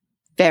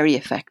very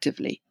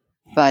effectively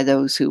by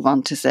those who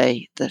want to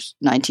say that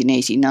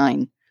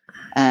 1989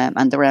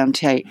 and the Round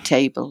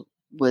Table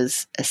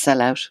was a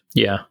sellout.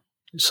 Yeah,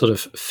 it sort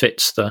of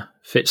fits the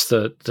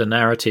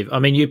narrative. I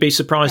mean, you'd be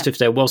surprised if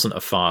there wasn't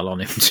a file on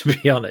him, to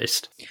be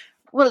honest.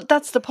 Well,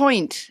 that's the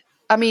point.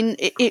 I mean,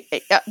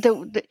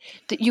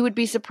 you would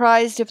be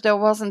surprised if there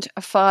wasn't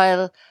a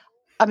file.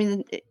 I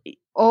mean,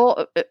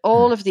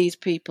 all of these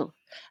people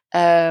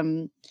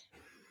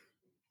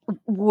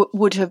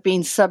would have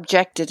been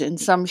subjected in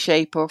some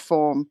shape or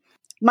form.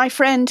 My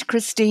friend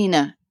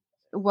Christina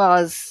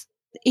was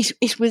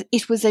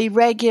a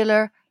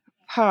regular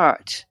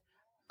part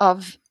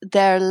of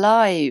their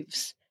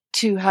lives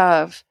to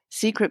have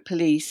secret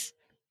police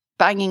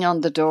banging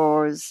on the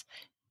doors,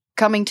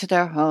 coming to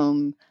their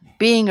home,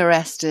 being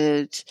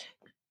arrested,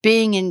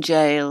 being in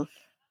jail.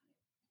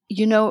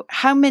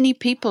 How many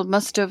people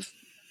must have,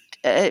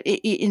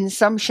 in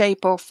some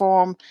shape or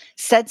form,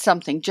 said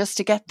something just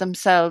to get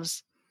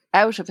themselves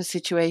out of a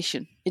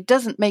situation? It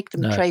doesn't make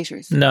them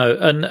traitors. No,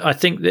 and I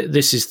think that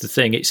this is the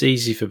thing. It's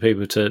easy for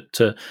people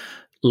to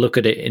look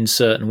at it in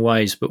certain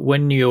ways, but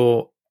when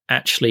you're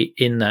actually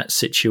in that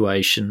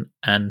situation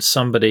and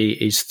somebody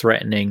is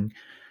threatening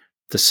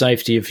the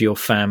safety of your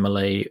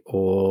family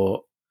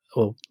or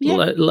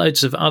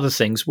loads of other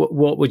things,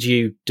 what would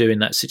you do in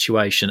that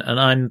situation? And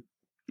I'm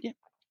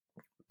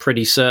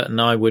pretty certain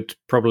I would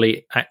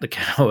probably act the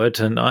coward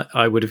and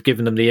I would have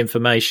given them the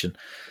information.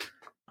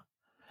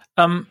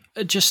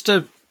 Just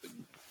to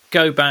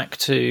go back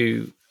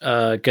to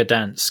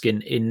Gdansk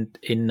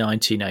in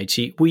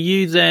 1980, were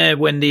you there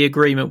when the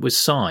agreement was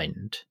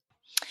signed?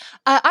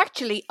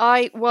 Actually,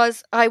 I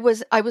was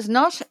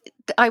not.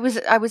 I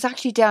was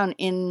actually down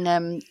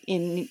in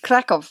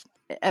Krakow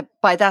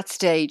by that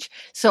stage.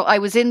 So I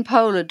was in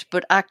Poland,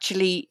 but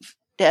actually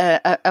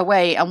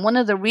away. And one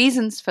of the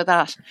reasons for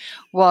that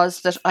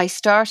was that I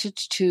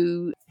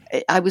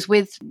was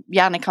with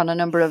Yannick on a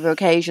number of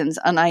occasions,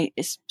 and I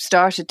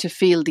started to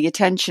feel the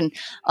attention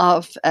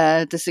of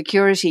the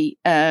security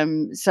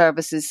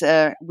services.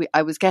 I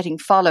was getting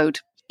followed.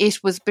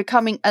 It was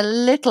becoming a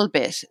little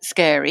bit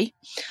scary.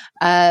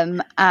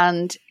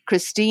 And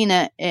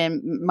Christina,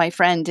 my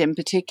friend in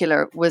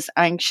particular, was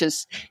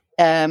anxious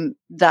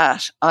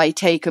that I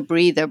take a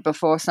breather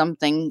before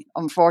something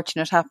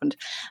unfortunate happened.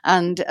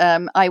 And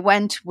I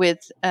went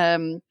with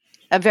a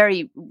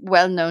very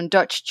well-known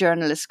Dutch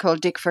journalist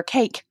called Dick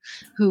Verkeek,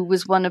 who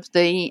was one of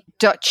the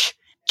Dutch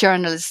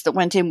journalists that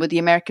went in with the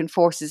American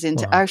forces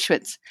into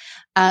Auschwitz.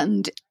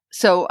 And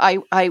so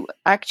I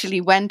actually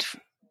went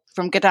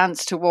from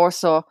Gdansk to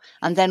Warsaw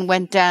and then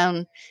went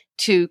down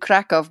to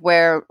Krakow,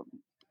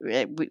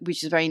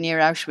 which is very near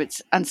Auschwitz.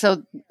 And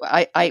so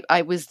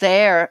I was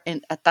there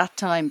at that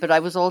time, but I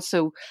was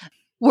also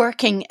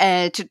working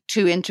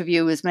to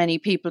interview as many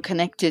people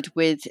connected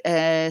with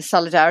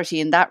Solidarity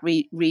in that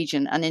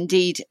region. And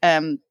indeed,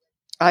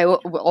 I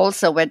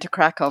also went to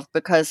Krakow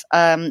because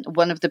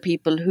one of the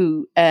people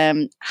who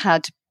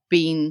had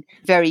been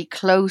very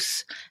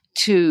close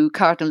to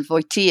Cardinal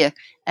Wojtyła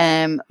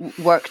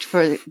worked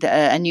for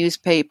a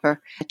newspaper,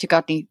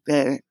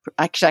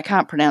 actually I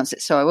can't pronounce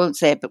it, so I won't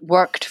say it, but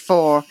worked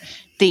for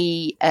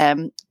the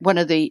one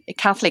of the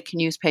Catholic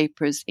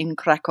newspapers in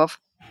Krakow.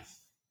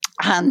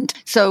 And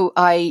so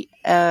I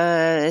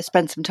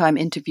spent some time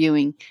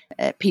interviewing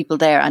people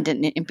there, and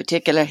in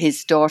particular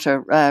his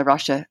daughter,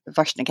 Rasha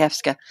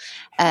Vashnikiewska.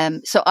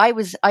 So I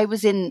was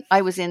in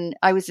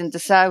the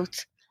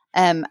south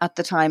at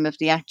the time of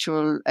the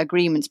actual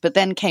agreements, but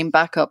then came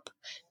back up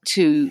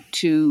to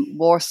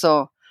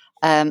Warsaw,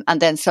 and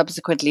then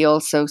subsequently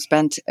also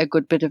spent a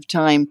good bit of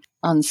time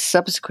on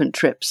subsequent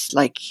trips,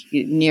 like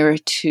nearer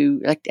to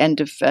like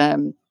end of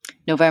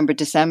November,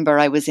 December.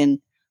 I was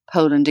in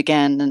Poland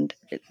again, and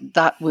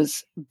that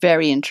was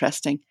very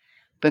interesting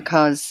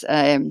because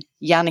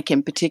Yannick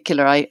in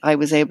particular, I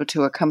was able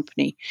to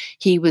accompany.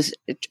 He was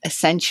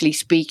essentially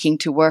speaking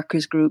to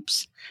workers'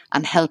 groups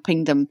and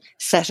helping them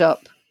set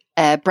up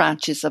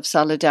branches of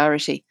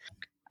solidarity.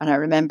 And I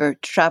remember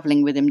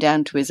travelling with him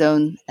down to his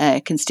own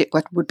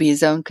what would be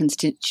his own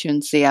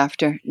constituency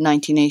after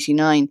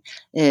 1989,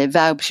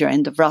 Wałbrzych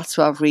in the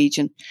Wrocław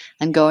region,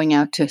 and going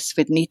out to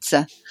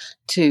Świdnica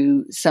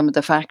to some of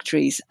the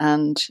factories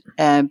and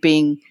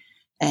being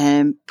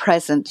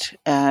present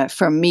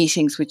for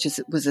meetings, which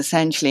was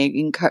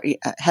essentially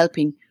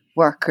helping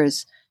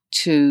workers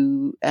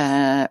to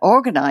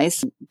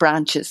organise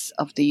branches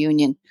of the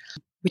union,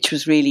 which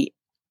was really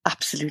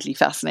absolutely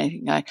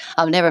fascinating.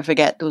 I'll never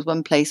forget, there was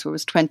one place where it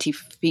was 20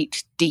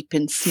 feet deep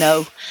in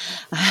snow.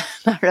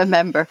 I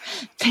remember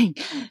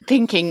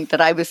thinking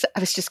that I was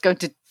just going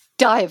to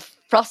die of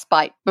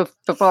frostbite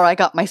before I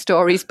got my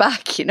stories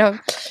back.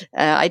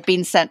 I'd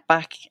been sent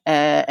back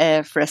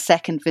for a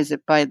second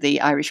visit by the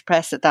Irish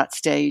press at that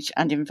stage,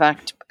 and in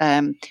fact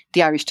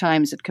the Irish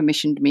Times had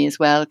commissioned me as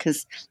well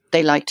because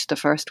they liked the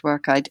first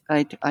work I'd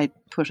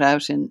put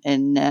out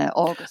in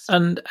August.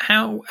 And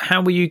how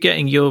were you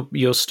getting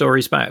your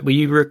stories back? Were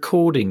you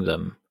recording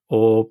them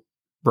or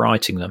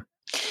writing them?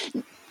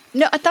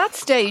 No, at that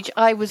stage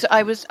I was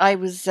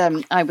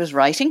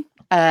writing.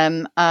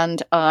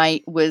 And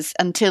I was,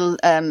 until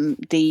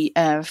the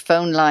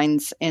phone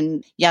lines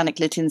in Yannick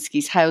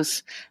Litinsky's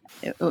house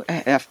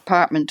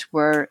apartment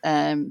were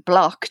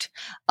blocked,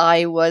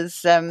 I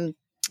was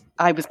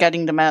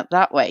getting them out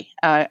that way.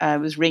 I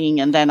was ringing,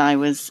 and then I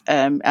was,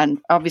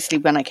 and obviously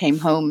when I came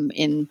home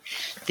in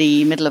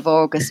the middle of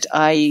August,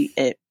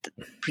 I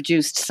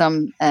produced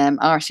some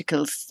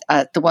articles,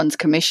 the ones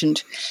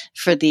commissioned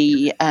for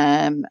the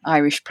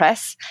Irish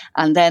press,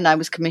 and then I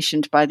was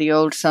commissioned by the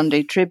old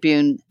Sunday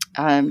Tribune,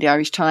 the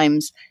Irish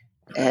Times,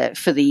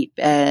 for the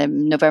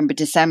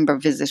November-December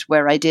visit,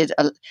 where I did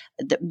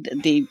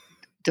the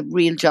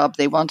real job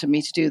they wanted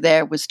me to do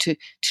there was to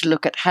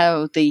look at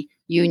how the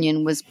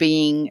union was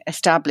being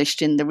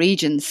established in the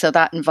region. So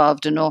that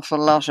involved an awful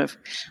lot of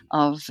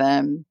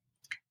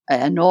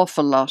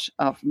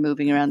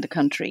moving around the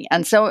country,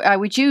 and so I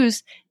would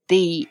use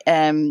the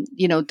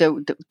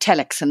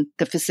telex and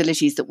the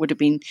facilities that would have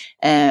been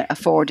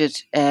afforded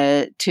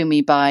to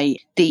me by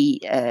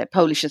the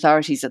Polish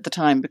authorities at the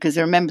time, because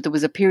I remember there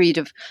was a period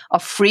of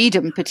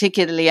freedom,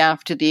 particularly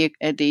after the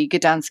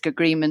Gdansk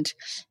agreement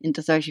in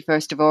the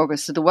 31st of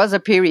August. So there was a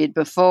period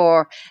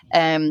before,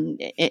 in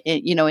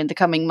the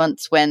coming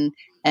months when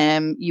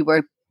you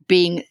were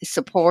being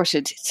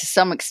supported to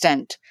some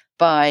extent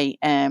by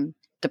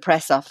the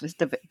press office,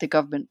 the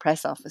government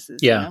press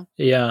offices. Yeah,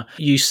 yeah.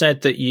 You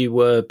said that you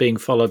were being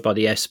followed by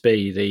the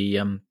SB,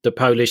 the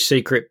Polish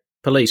secret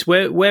police.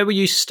 Where were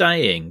you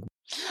staying?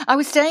 I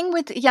was staying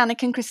with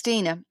Yannick and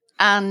Christina,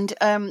 and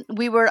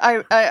we were.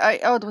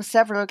 There were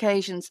several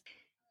occasions.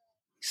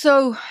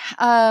 So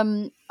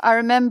I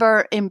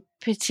remember in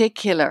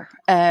particular,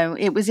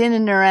 it was in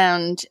and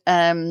around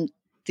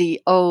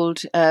the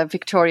old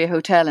Victoria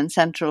Hotel in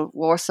central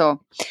Warsaw.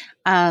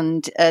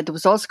 And there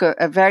was also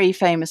a very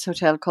famous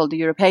hotel called the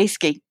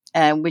Europejski,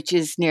 which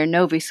is near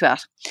Nowy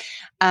Świat.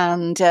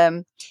 And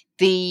a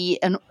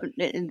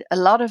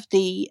lot of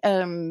the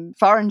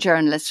foreign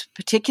journalists,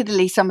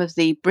 particularly some of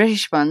the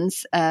British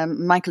ones,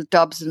 Michael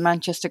Dobbs of the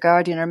Manchester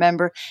Guardian, I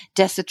remember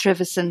Dessa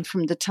Trivison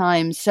from the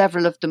Times,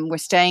 several of them were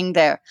staying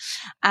there.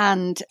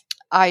 And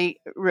I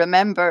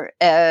remember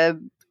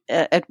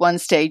at one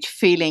stage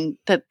feeling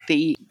that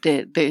the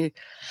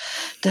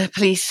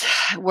police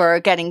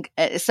were getting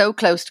so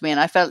close to me, and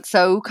I felt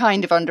so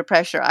kind of under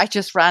pressure. I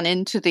just ran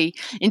into the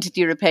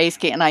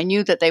Europejski, and I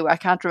knew that they were, I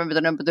can't remember the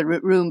number of the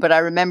room, but I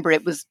remember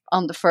it was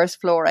on the first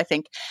floor, I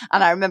think.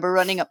 And I remember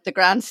running up the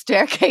grand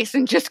staircase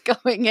and just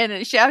going in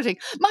and shouting,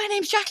 "My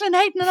name's Jacqueline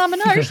Hayden and I'm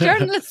an Irish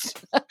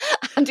journalist."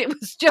 And it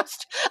was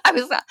just,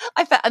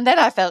 and then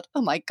I felt,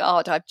 oh my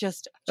God, I've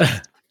just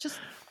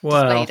displayed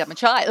I'm a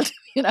child,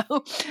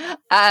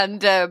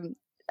 and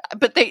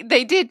but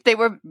they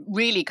were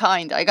really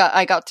kind.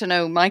 I got to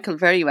know Michael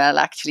very well,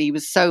 actually. He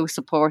was so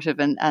supportive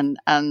and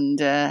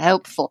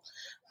helpful,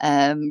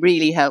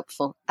 really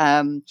helpful.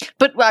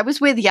 But I was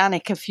with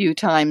Yannick a few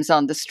times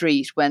on the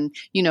street when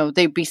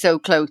they'd be so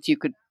close you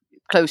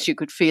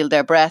could feel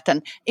their breath,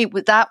 and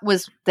that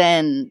was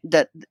then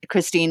that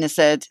Christina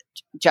said,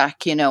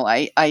 "Jack,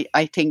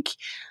 I think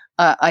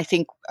I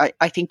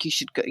think you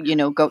should go,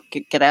 go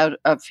get out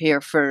of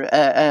here for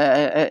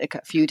a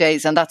few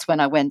days, and that's when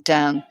I went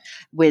down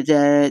with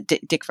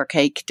Dick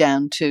Vercake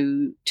down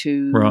to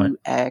Right.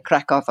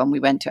 Krakow, and we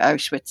went to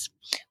Auschwitz.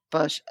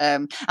 But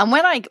and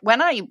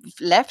when I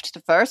left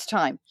the first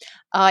time,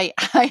 I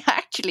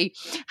actually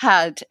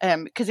had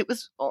because it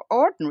was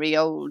ordinary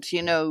old,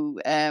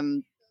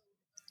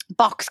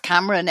 box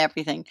camera and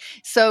everything.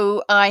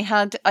 So I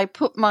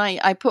put my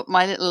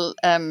little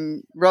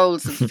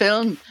rolls of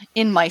film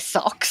in my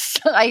socks.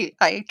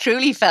 I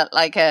truly felt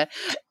like a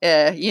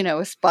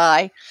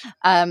spy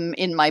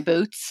in my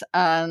boots,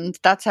 and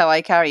that's how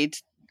I carried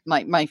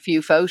my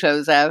few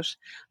photos out.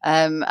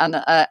 And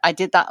I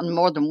did that on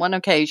more than one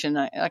occasion.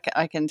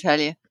 I can tell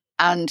you.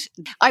 And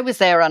I was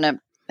there on a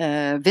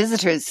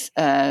visitor's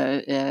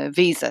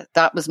visa.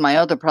 That was my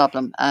other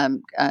problem. I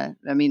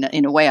mean,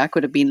 in a way, I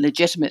could have been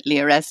legitimately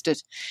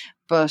arrested,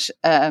 but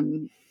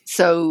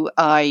so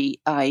I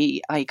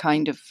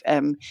kind of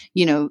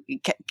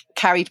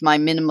carried my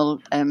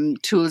minimal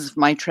tools of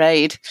my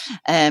trade,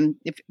 in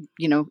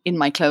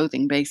my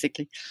clothing,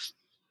 basically.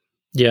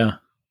 Yeah.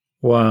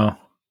 Wow.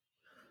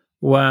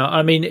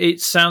 I mean,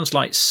 it sounds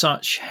like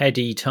such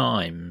heady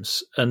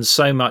times and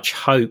so much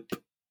hope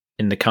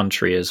in the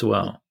country as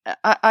well.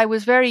 I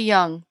was very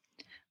young,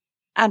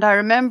 and I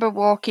remember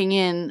walking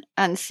in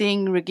and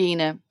seeing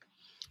Regina,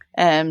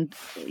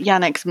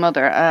 Yannick's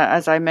mother,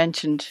 as I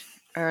mentioned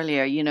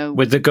earlier,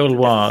 with the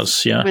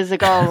Gauloise, yeah, with the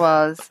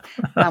Gauloise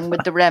and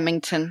with the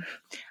Remington,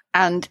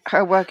 and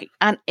her working,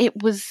 and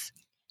it was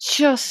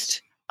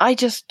I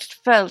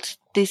just felt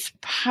this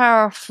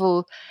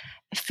powerful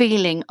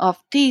feeling of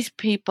these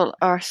people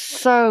are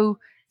so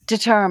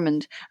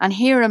determined, and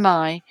here am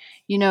I,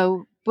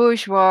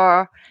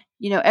 bourgeois,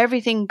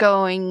 everything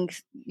going,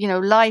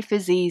 life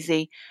is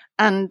easy.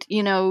 And,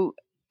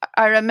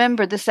 I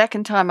remember the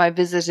second time I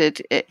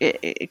visited,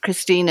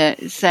 Christina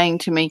saying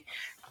to me,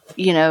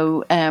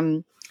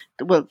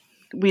 well,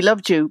 we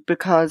loved you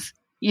because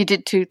you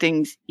did two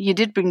things. You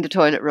did bring the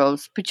toilet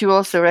rolls, but you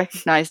also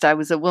recognized I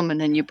was a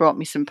woman and you brought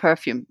me some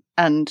perfume.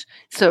 And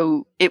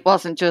so it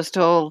wasn't just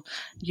all,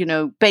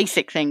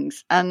 basic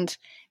things. And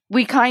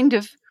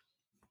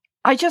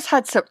I just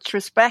had such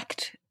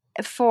respect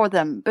for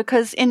them,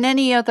 because in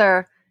any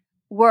other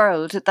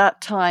world at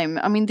that time,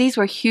 I mean, these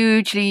were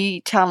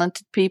hugely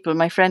talented people.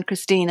 My friend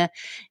Christina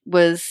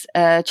was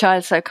a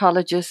child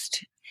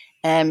psychologist,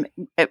 a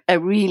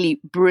really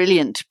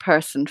brilliant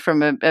person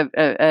from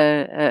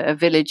a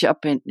village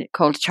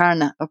called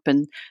Czarna up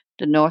in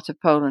the north of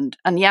Poland.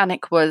 And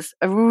Yannick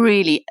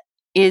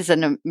is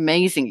an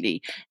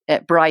amazingly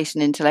bright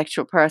and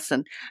intellectual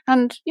person.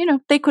 And,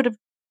 they could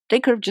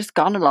have just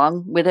gone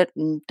along with it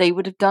and they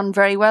would have done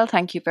very well.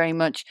 Thank you very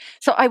much.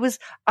 So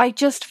I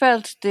just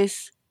felt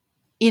this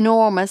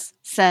enormous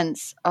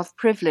sense of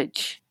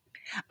privilege.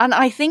 And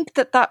I think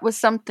that was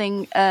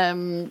something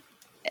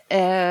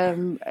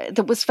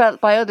that was felt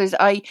by others.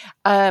 There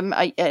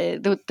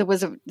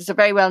was a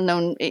very well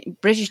known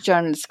British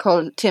journalist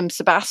called Tim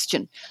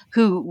Sebastian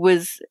who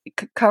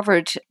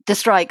covered the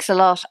strikes a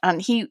lot,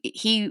 and he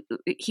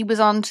was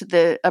on to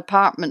the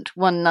apartment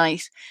one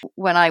night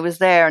when I was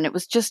there, and it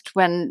was just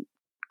when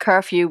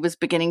curfew was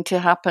beginning to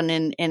happen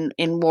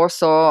in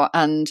Warsaw,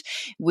 and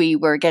we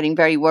were getting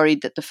very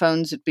worried that the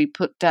phones would be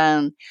put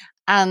down.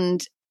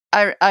 And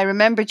I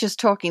remember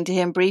just talking to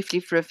him briefly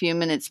for a few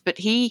minutes, but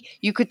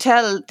you could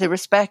tell the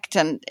respect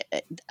and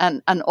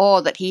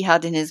awe that he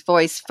had in his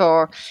voice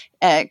for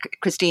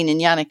Christine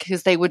and Yannick,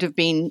 because they would have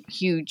been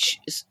huge.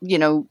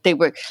 They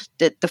were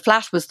the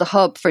flat was the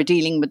hub for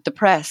dealing with the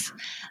press,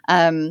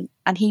 and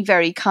he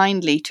very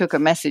kindly took a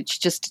message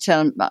just to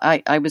tell him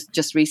I was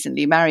just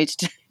recently married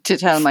to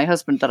tell my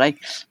husband that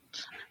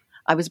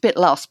I was a bit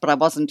lost, but I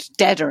wasn't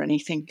dead or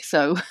anything.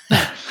 So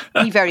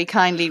he very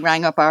kindly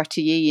rang up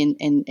RTE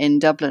in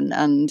Dublin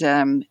and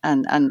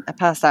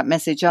passed that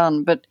message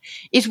on. But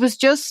it was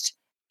just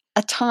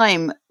a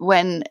time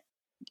when,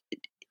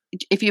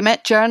 if you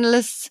met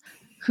journalists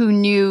who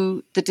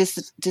knew the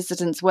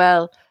dissidents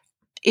well,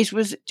 it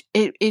was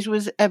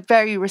a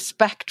very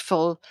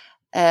respectful,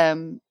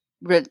 in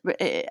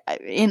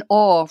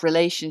awe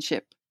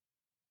relationship.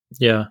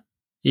 Yeah.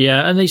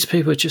 Yeah, and these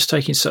people are just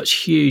taking such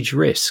huge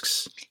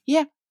risks.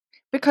 Yeah,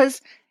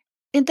 because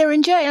they're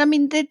in jail. I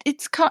mean,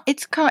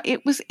 it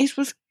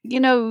was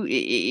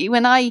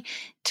when I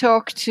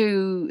talked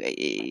to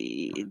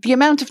the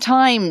amount of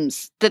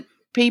times that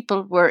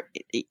people were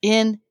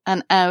in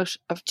and out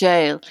of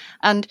jail,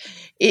 and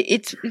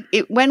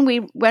when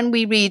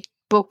we read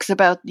books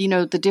about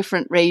the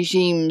different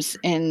regimes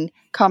in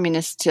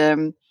communist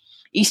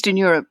Eastern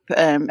Europe,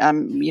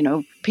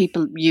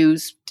 people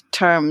use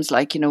terms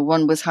like,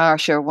 one was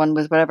harsher, one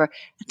was whatever.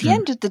 At the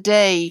end of the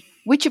day,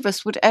 which of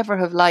us would ever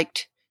have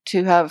liked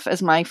to have,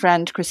 as my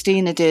friend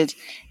Christina did,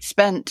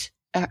 spent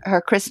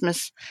her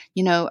Christmas,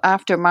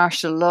 after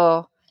martial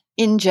law,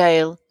 in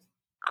jail,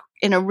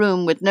 in a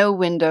room with no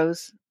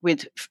windows,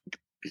 with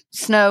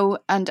snow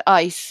and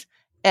ice,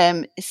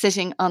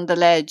 sitting on the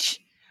ledge,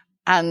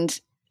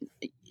 and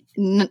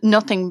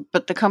nothing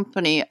but the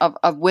company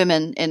of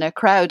women in a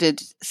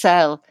crowded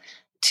cell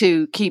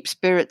to keep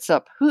spirits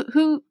up.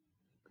 Who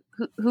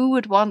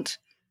would want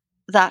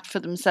that for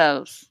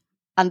themselves?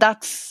 And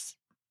that's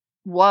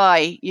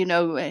why,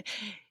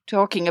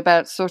 talking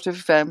about sort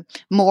of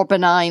more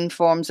benign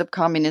forms of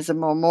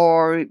communism, or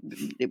more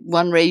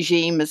one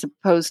regime as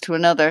opposed to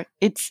another,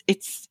 it's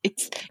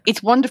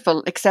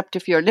wonderful, except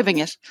if you're living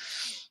it.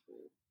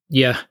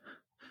 Yeah.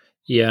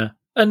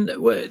 And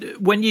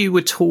when you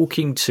were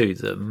talking to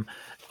them,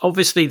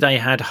 obviously they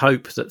had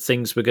hope that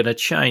things were going to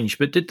change,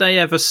 but did they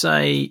ever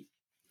say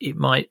it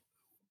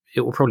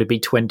will probably be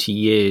 20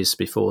 years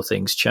before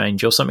things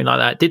change or something like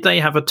that? Did they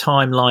have a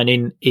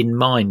timeline in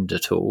mind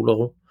at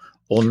all,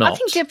 or not? I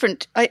think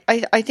different.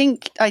 I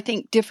think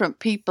different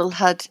people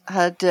had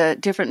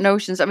different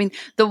notions. I mean,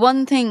 the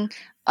one thing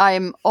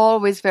I'm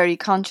always very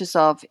conscious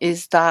of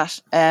is that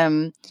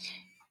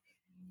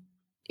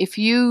if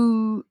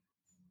you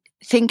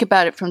think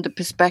about it from the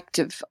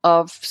perspective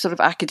of sort of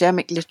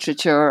academic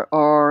literature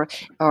or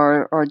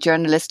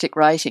journalistic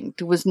writing,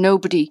 there was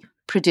nobody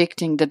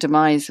predicting the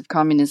demise of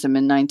communism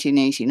in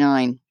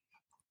 1989.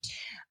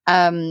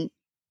 And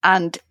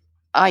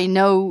I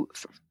know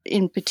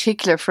in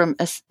particular from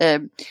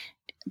there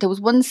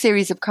was one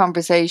series of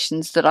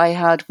conversations that I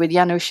had with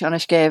Janusz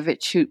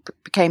Onaszkiewicz, who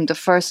became the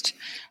first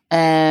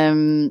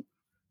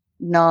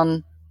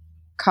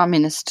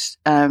non-communist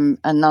and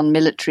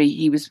non-military.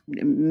 He was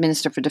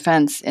Minister for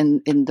Defence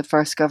in the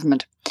first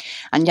government.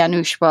 And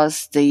Janusz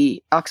was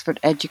the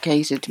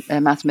Oxford-educated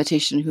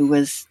mathematician who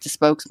was the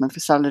spokesman for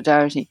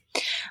Solidarity.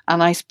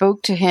 And I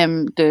spoke to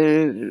him,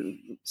 two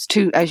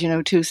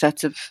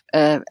sets of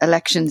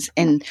elections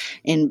in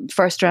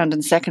first round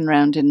and second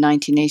round in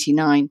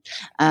 1989.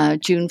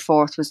 June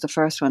 4th was the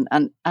first one.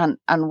 And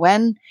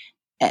when,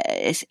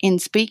 in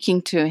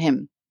speaking to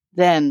him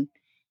then,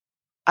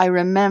 I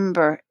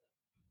remember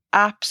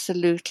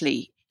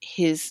absolutely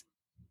his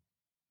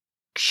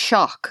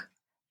shock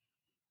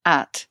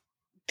at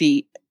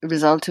the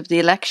result of the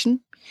election.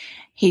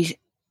 He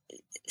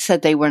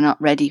said they were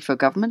not ready for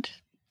government.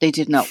 They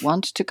did not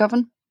want to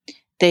govern.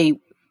 They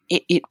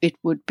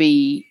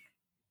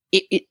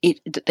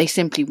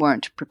simply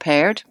weren't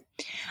prepared.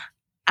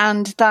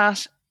 And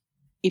that,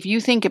 if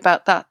you think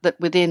about that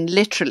within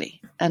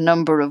literally a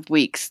number of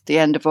weeks, the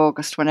end of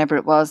August, whenever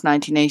it was,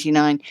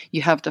 1989,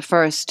 you have the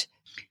first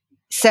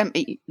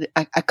a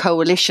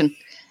coalition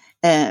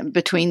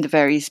between the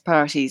various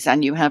parties,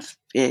 and you have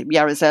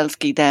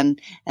Jaruzelski then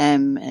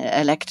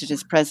elected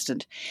as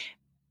president.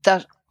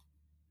 That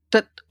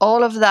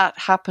all of that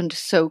happened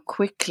so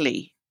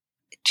quickly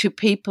to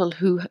people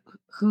who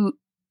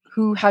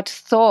had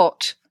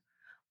thought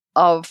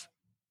of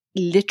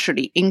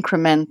literally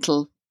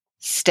incremental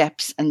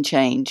steps and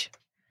change.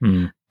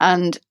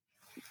 And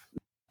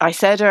I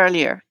said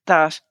earlier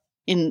that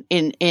in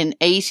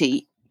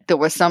 80 there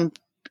were some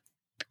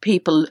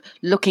people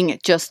looking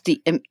at just the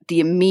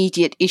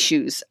immediate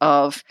issues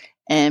of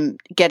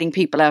getting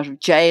people out of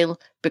jail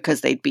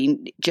because they'd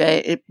been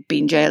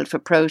jailed for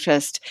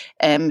protest,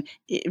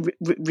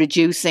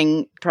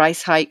 reducing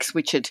price hikes,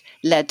 which had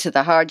led to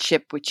the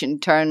hardship, which in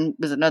turn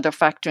was another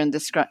factor in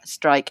the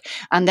strike.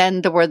 And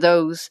then there were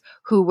those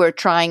who were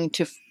trying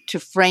to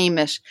frame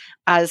it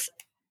as,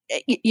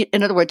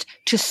 in other words,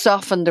 to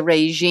soften the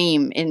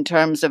regime in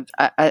terms of,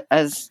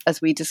 as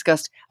we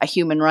discussed, a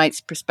human rights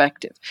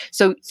perspective.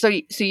 So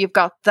you've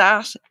got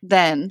that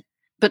then,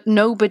 but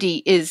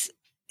nobody is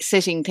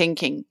sitting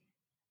thinking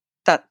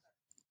that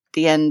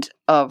the end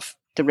of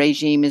the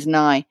regime is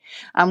nigh.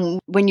 And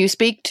when you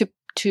speak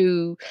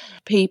to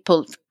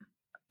people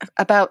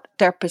about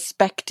their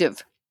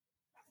perspective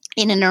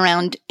in and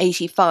around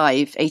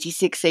 85,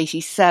 86,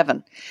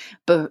 87,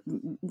 but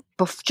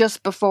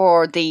just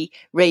before the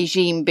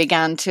regime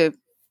began to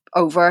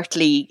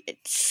overtly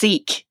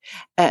seek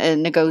a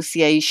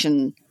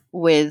negotiation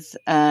with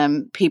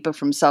people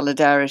from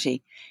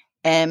Solidarity,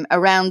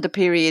 around the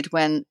period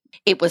when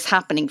it was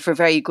happening for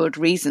very good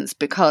reasons,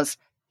 because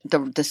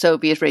the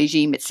Soviet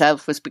regime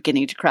itself was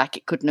beginning to crack.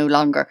 It could no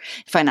longer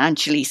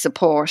financially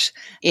support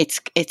its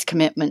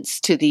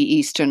commitments to the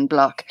Eastern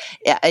Bloc,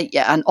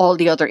 and all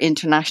the other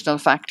international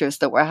factors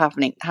that were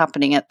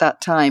happening at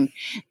that time.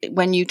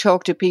 When you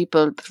talk to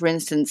people, for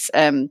instance,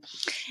 like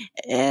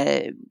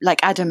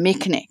Adam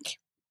Michnik,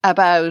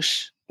 about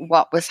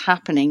what was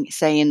happening,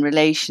 say, in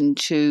relation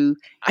to,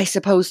 I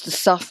suppose, the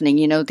softening,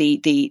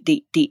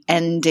 the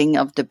ending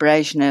of the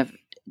Brezhnev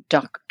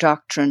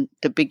doctrine,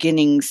 the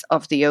beginnings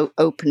of the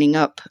opening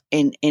up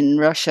in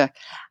Russia.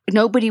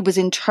 Nobody was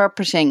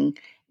interpreting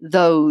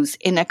those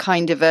in a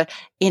kind of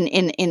in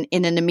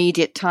an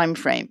immediate time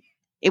frame.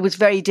 It was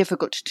very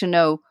difficult to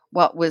know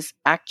what was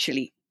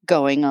actually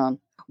going on.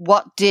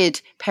 What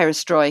did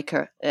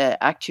perestroika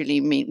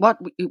actually mean? What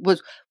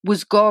was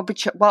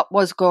Gorbachev? What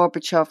was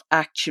Gorbachev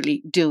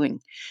actually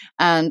doing?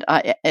 And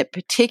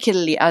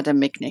particularly Adam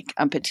Michnik,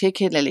 and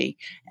particularly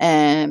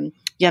Janusz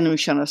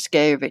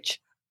Onaszkiewicz,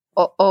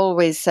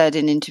 always said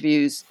in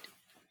interviews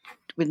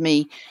with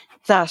me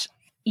that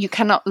you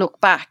cannot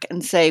look back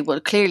and say, well,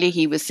 clearly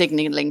he was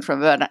signalling from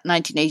about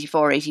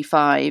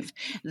 1984-85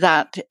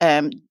 that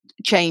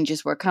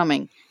changes were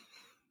coming.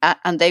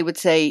 And they would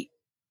say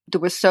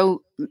there were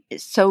so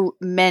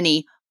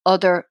many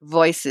other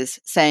voices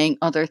saying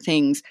other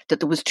things that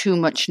there was too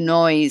much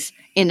noise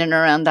in and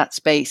around that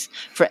space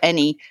for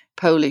any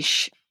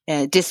Polish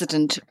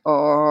dissident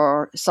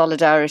or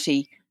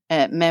Solidarity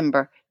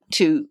member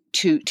to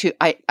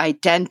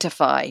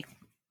identify,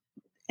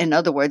 in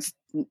other words,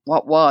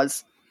 what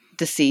was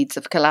the seeds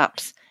of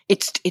collapse.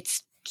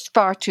 It's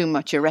far too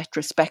much a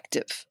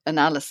retrospective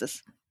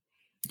analysis.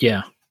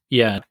 Yeah,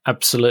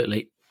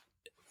 absolutely.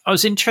 I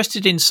was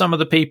interested in some of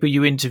the people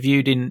you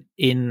interviewed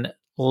in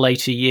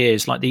later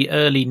years, like the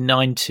early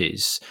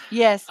 90s.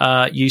 Yes.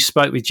 You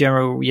spoke with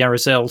General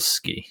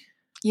Jaruzelski.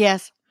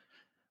 Yes.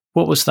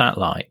 What was that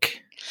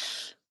like?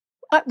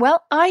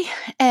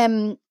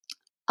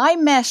 I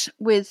met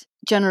with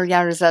General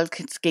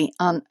Jaruzelski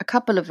on a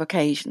couple of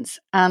occasions,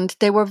 and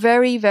they were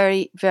very,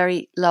 very,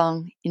 very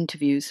long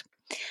interviews.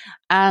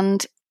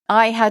 And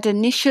I had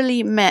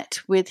initially met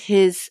with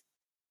his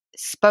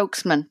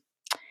spokesman,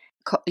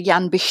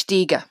 Jan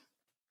Bistiga.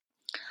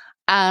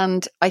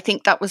 And I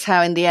think that was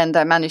how, in the end,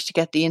 I managed to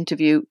get the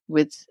interview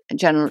with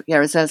General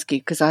Jaruzelski,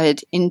 because I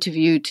had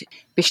interviewed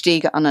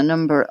Bistiga on a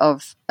number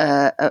of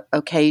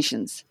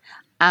occasions.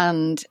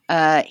 And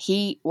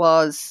he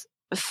was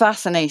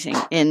fascinating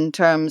in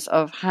terms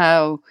of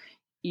how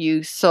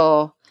you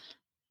saw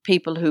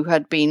people who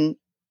had been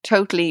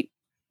totally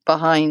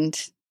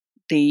behind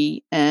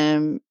the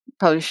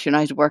Polish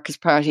United Workers'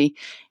 Party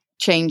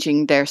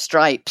changing their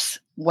stripes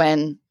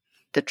when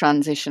the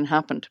transition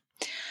happened.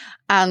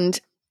 And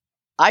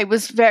I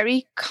was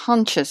very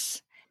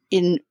conscious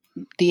in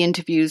the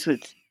interviews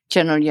with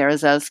General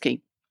Jaruzelski,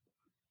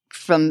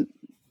 from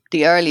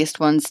the earliest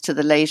ones to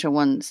the later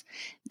ones,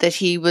 that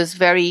he was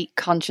very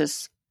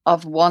conscious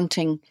of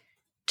wanting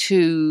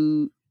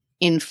to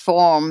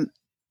inform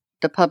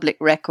the public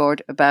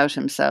record about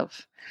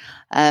himself.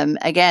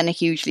 Again, a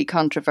hugely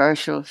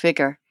controversial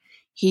figure.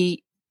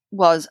 He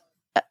was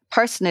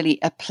personally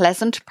a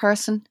pleasant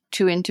person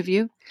to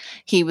interview.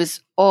 He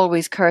was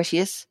always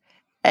courteous.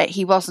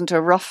 He wasn't a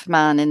rough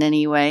man in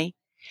any way.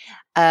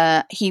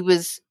 He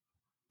was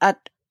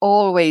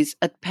always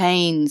at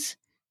pains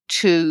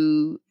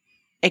to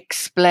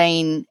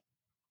explain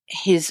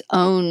his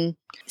own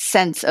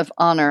sense of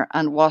honour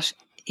and what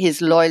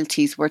his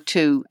loyalties were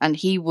to. And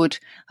he would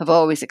have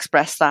always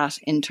expressed that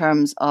in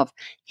terms of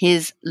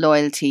his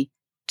loyalty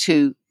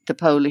to the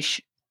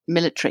Polish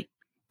military.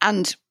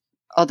 And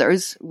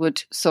others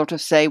would sort of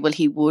say, well,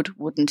 he would,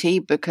 wouldn't he?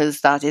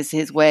 Because that is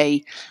his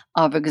way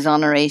of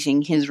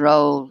exonerating his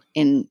role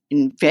in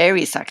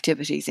various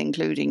activities,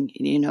 including,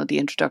 the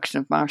introduction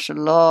of martial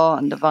law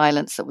and the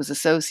violence that was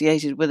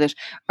associated with it,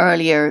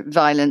 earlier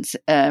violence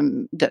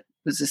that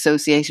was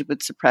associated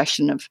with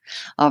suppression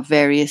of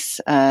various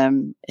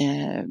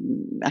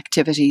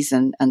activities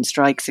and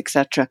strikes,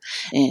 etc.,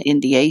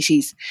 in the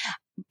 80s.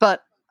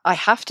 But I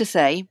have to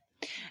say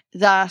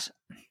that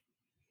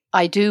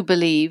I do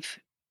believe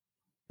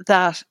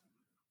that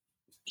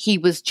he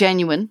was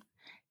genuine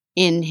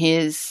in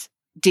his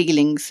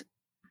dealings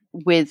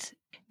with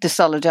the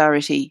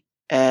Solidarity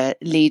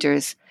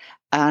leaders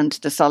and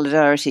the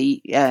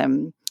Solidarity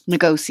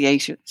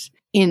negotiators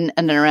in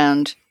and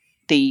around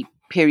the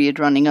period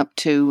running up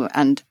to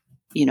and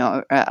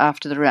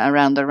after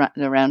around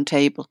the round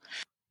table.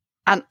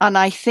 And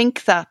I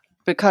think that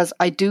because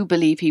I do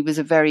believe he was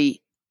a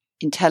very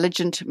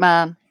intelligent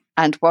man,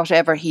 and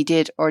whatever he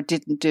did or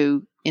didn't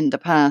do in the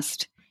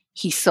past,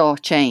 he saw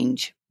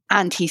change,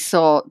 and he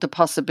saw the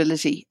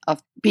possibility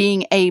of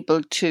being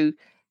able to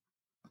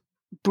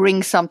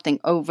bring something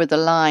over the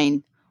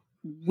line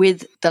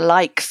with the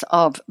likes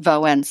of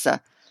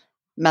Wałęsa,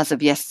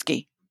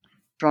 Mazowiecki,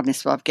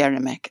 Bronisław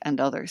Geremek, and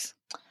others.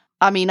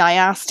 I mean, I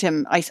asked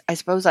him, I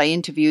suppose I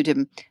interviewed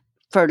him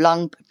for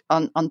long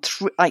on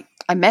three.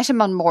 I met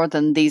him on more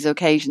than these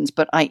occasions,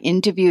 but I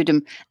interviewed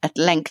him at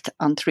length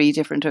on 3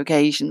 different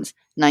occasions,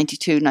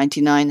 92,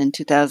 99 and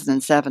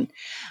 2007.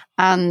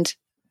 And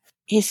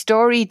his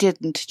story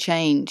didn't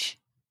change.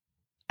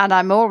 And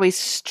I'm always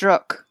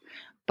struck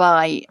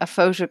by a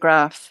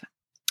photograph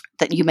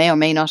that you may or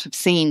may not have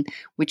seen,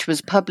 which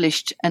was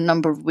published a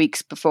number of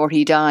weeks before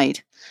he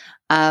died.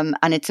 And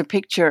it's a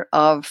picture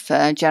of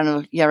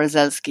General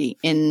Jaruzelski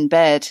in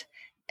bed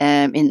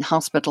in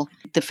hospital,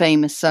 the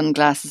famous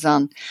sunglasses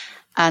on,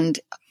 and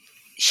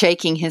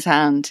shaking his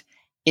hand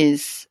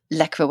is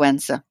Lech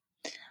Wałęsa.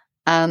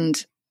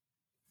 And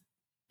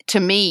to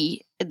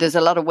me, there's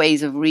a lot of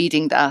ways of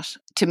reading that.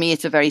 To me,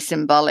 it's a very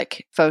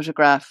symbolic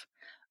photograph,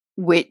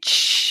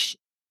 which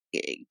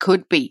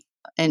could be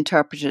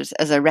interpreted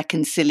as a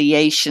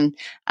reconciliation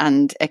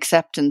and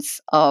acceptance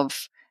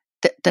of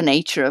the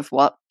nature of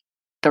what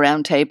the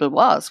Round Table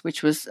was,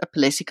 which was a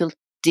political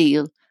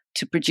deal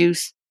to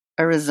produce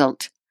a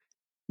result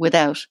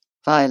without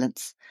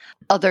violence.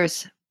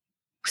 Others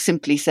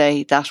simply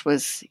say that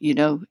was,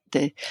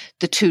 the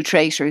 2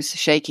 traitors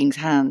shaking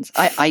hands.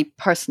 I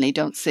personally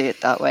don't see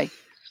it that way.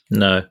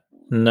 No,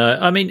 No,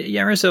 I mean,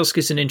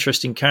 Jaruzelski's an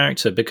interesting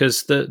character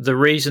because the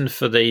reason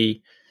for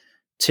the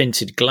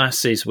tinted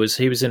glasses was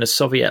he was in a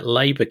Soviet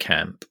labor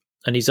camp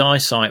and his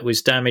eyesight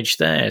was damaged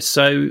there.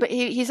 So, but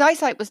his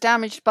eyesight was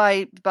damaged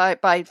by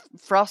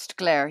frost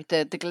glare,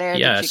 the glare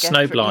that you get.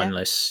 Snow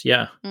blindness.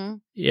 Yeah,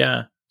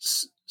 yeah.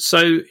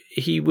 So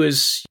he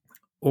was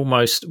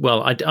almost,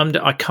 well,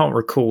 I can't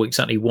recall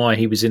exactly why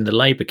he was in the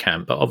labor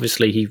camp, but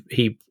obviously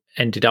he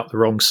ended up the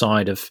wrong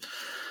side of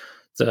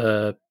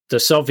the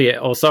Soviet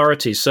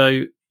authorities.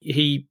 So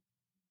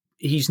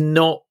he's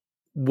not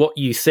what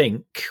you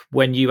think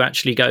when you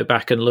actually go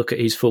back and look at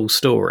his full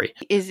story.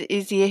 Is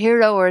he a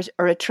hero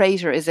or a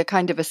traitor is a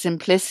kind of a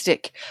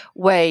simplistic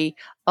way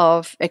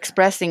of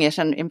expressing it.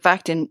 And in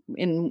fact,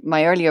 in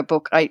my earlier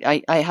book,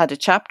 I had a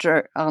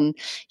chapter on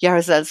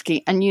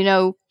Jaruzelski, and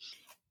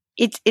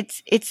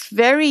it's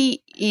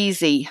very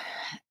easy.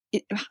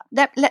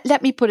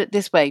 Let me put it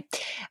this way.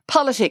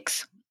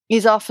 Politics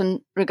is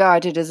often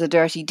regarded as a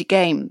dirty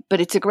game, but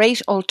it's a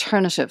great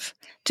alternative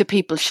to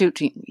people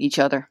shooting each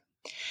other.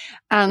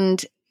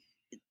 And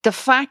the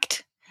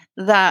fact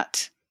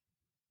that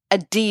a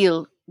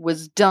deal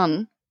was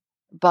done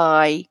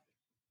by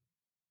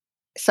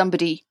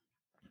somebody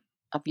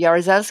of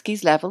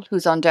Jaruzelski's level,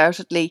 who's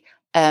undoubtedly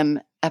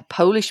a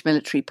Polish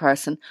military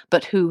person,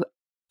 but who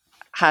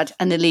had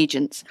an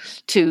allegiance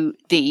to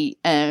the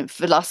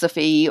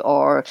philosophy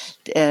or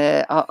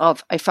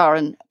of a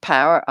foreign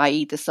power,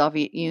 i.e. the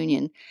Soviet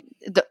Union.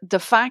 The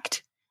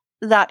fact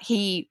that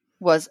he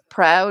was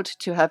proud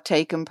to have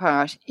taken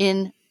part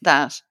in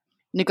that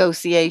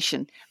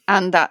negotiation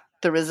and that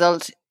the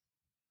result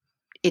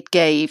it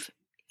gave,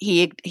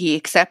 he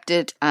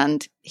accepted,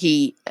 and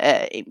he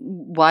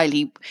while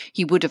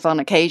he would have on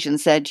occasion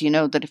said,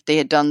 that if they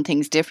had done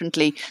things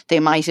differently, they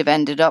might have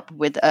ended up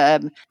with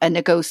a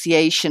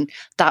negotiation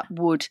that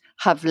would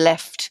have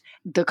left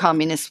the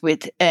communists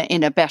with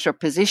in a better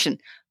position.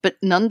 But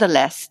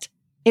nonetheless,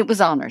 it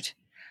was honoured.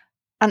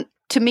 And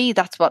to me,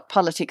 that's what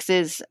politics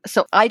is.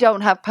 So I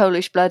don't have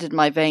Polish blood in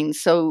my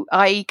veins, so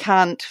I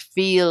can't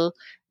feel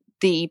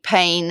the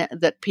pain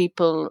that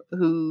people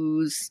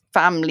whose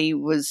family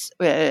was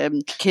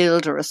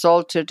killed or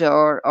assaulted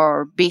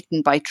or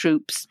beaten by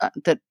troops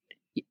that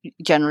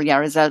General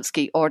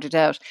Jaruzelski ordered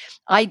out.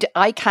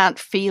 I can't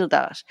feel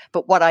that.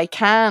 But what I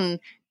can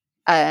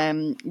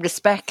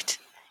respect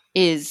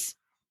is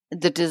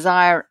the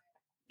desire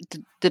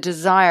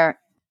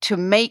to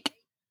make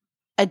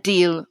a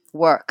deal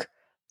work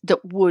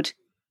that would,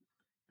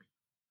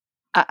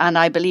 and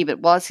I believe it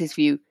was his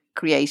view,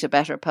 create a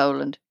better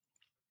Poland.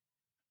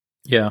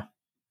 Yeah,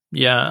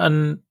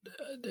 and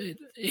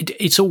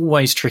it's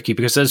always tricky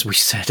because, as we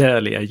said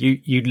earlier,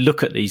 you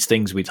look at these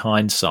things with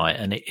hindsight,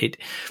 and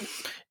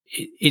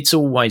it's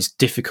always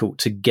difficult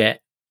to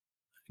get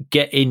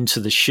into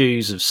the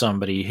shoes of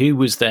somebody who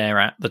was there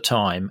at the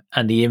time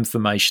and the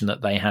information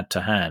that they had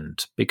to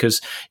hand.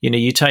 Because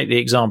you take the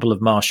example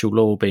of martial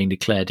law being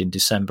declared in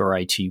December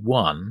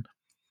 1981.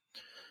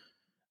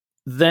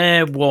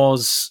 There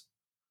was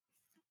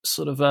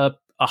sort of a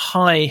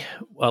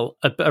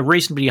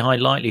reasonably high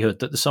likelihood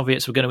that the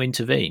Soviets were going to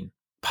intervene.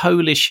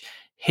 Polish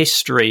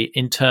history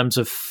in terms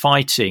of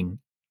fighting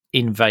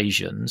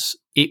invasions,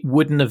 it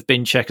wouldn't have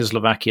been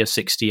Czechoslovakia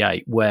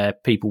 1968 where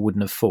people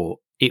wouldn't have fought.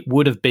 It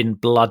would have been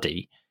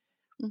bloody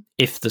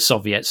if the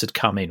Soviets had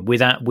come in,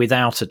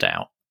 without a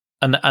doubt.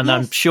 And yes.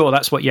 I'm sure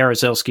that's what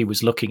Jaruzelski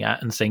was looking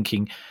at and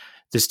thinking,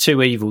 there's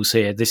two evils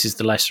here, this is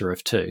the lesser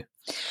of two.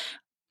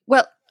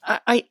 Well,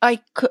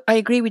 I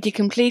agree with you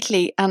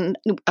completely, and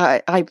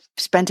I've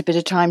spent a bit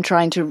of time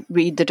trying to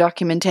read the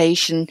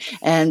documentation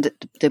and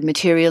the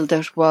material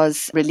that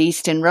was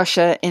released in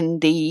Russia in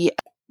the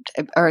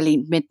early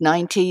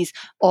mid-90s,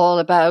 all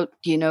about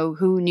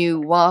who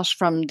knew what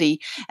from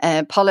the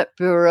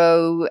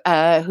Politburo,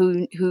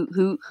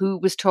 who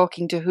was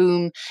talking to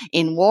whom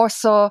in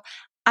Warsaw.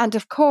 And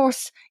of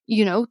course,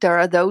 there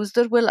are those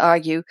that will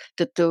argue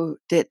that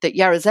that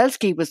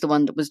Jaruzelski was the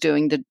one that was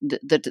doing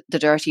the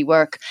dirty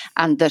work,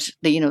 and that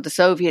the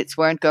Soviets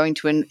weren't going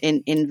to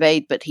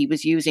invade, but he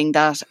was using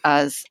that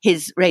as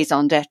his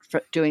raison d'être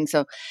for doing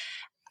so.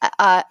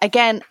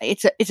 Again,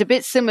 it's a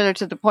bit similar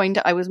to the point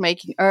I was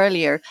making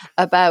earlier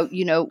about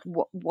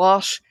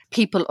what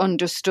people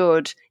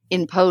understood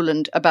in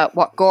Poland about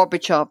what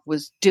Gorbachev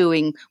was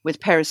doing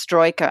with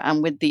perestroika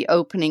and with the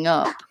opening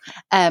up,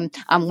 and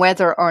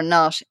whether or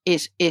not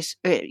it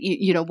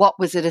what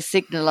was it a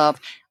signal of.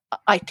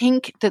 I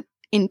think that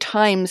in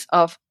times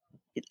of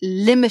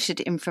limited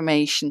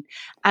information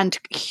and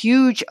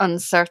huge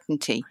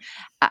uncertainty,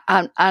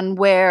 and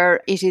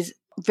where it is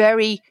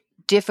very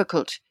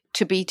difficult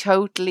to be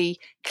totally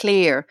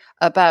clear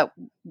about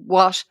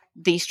what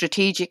the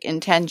strategic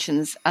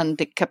intentions and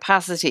the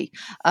capacity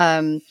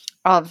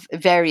of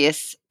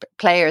various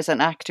players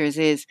and actors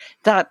is,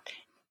 that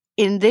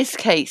in this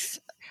case,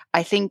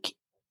 I think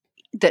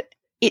that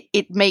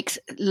it makes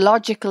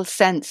logical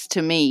sense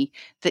to me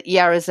that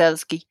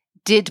Jaruzelski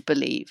did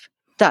believe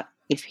that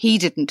if he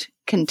didn't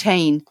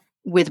contain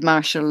with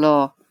martial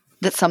law,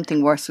 that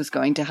something worse was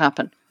going to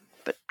happen.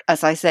 But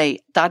as I say,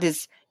 that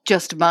is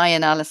just my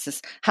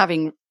analysis,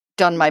 having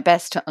done my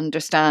best to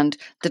understand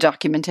the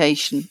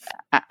documentation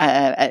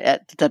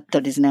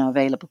that is now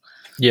available.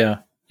 Yeah.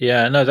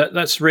 Yeah, no,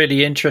 that's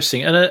really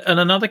interesting. And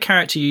another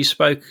character you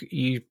spoke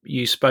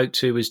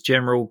to was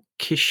General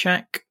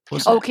Kishak.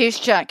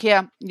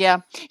 Kishak, yeah.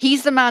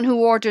 He's the man who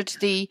ordered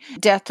the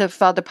death of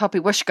Father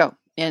Popiełuszko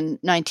in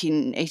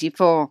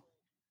 1984.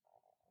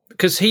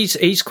 Because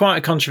he's quite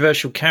a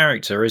controversial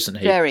character, isn't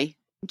he? Very.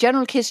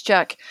 General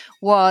Kishak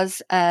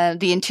was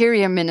the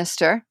Interior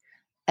Minister,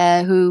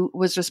 who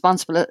was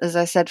responsible, as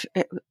I said,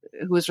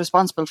 who was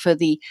responsible for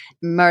the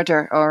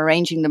murder or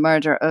arranging the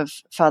murder of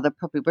Father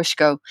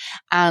Popiełuszko,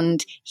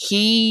 and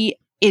he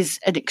is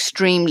an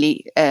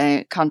extremely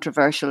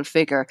controversial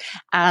figure.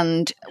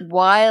 And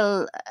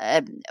while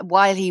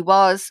he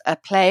was a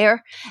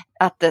player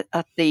at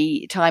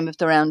the time of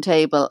the Round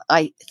Table,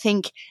 I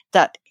think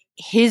that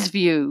his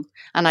view,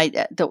 and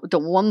the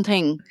one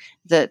thing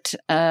that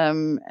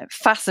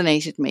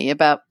fascinated me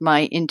about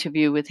my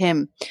interview with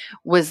him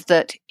was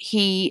that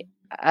he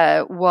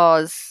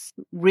was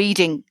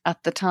reading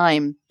at the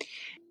time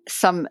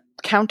some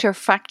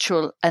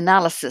counterfactual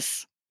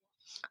analysis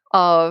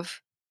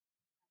of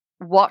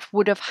what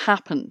would have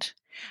happened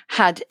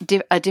had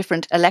a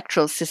different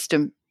electoral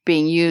system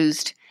being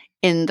used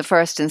in the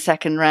first and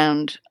second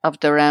round of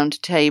the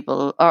Round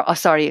Table,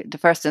 the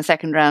first and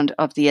second round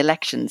of the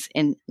elections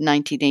in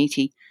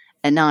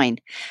 1989.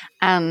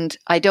 And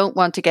I don't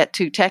want to get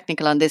too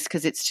technical on this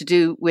because it's to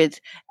do with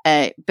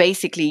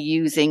basically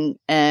using,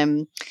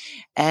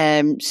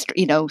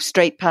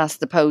 straight past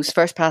the post,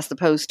 first past the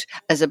post,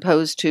 as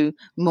opposed to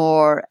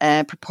more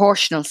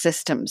proportional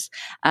systems.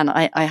 And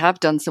I have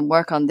done some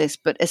work on this,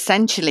 but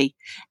essentially,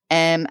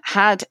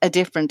 had a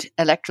different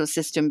electoral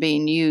system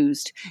being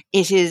used,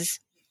 it is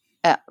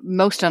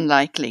most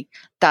unlikely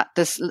that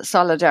the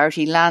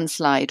Solidarity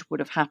landslide would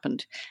have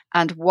happened.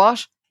 And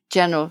what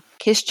General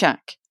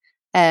Kishak,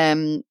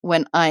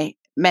 when I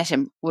met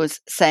him, was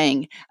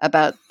saying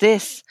about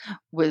this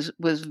was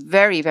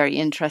very, very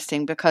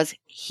interesting, because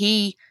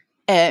he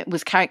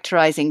was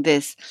characterizing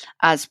this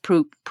as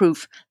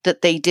proof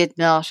that they did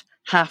not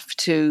have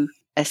to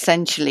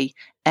essentially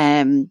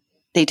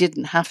they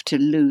didn't have to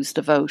lose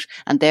the vote,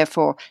 and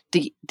therefore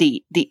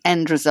the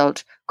end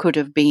result could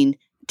have been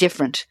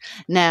different.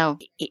 Now,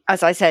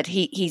 as I said,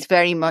 he was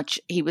very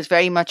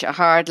much a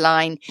hard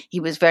line. He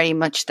was very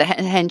much the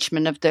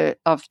henchman of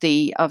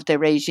the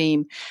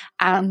regime,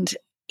 and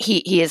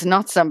he is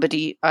not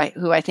somebody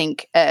who I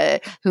think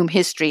whom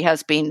history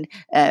has been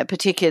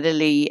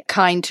particularly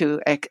kind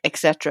to,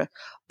 etc.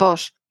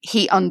 But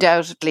he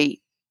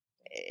undoubtedly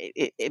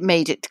it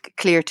made it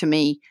clear to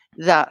me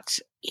that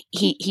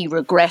he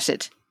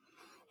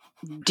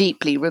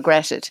deeply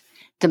regretted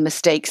the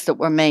mistakes that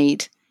were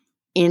made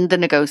in the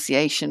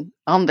negotiation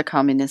on the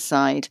communist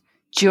side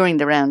during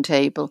the Round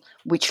Table,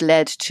 which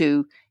led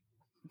to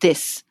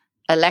this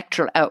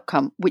electoral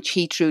outcome, which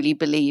he truly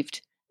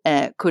believed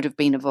could have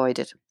been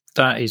avoided.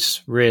 That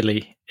is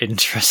really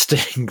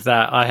interesting.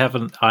 That I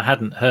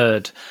hadn't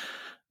heard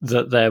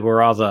that there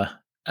were other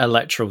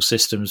electoral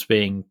systems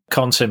being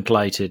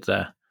contemplated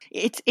there.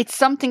 It's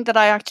something that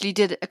I actually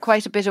did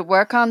quite a bit of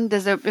work on.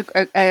 There's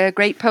a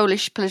great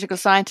Polish political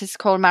scientist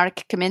called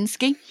Marek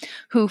Kamiński,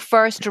 who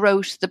first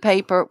wrote the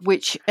paper,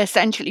 which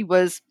essentially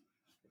was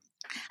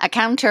a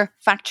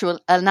counterfactual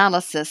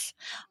analysis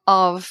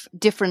of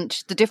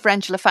the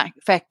differential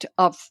effect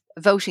of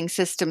voting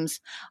systems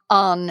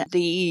on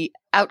the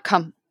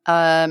outcome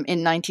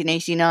in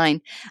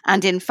 1989.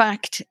 And in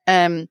fact,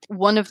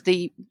 one of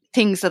the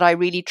things that I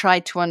really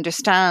tried to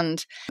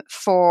understand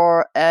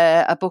for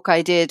a book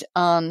I did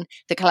on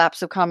the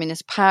collapse of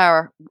communist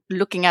power,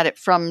 looking at it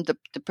from the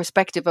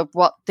perspective of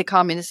what the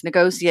communists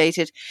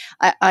negotiated,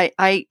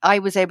 I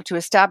was able to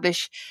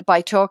establish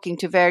by talking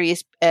to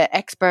various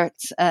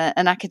experts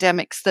and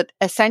academics that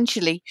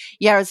essentially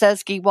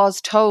Jaruzelski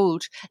was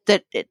told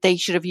that they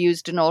should have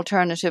used an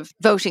alternative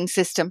voting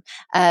system.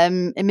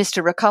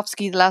 Mr.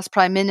 Rakowski, the last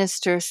prime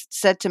minister,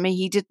 said to me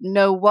he didn't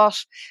know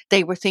what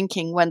they were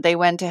thinking when they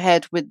went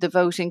ahead with the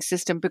voting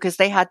system, because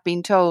they had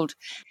been told.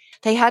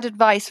 They had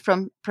advice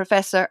from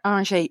Professor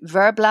Andrzej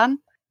Verblan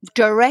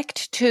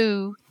direct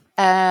to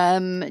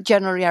General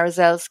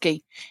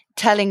Jaruzelski,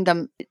 telling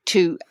them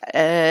to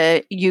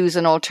use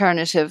an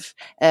alternative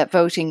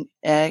voting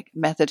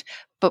method.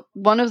 But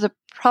one of the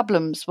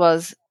problems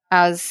was,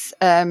 as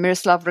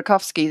Miroslav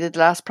Rakowski, the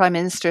last prime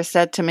minister,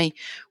 said to me,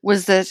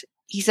 was that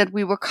he said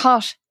we were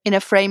caught in a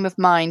frame of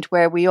mind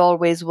where we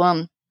always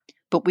won,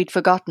 but we'd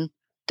forgotten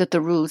that the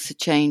rules had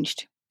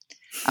changed.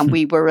 And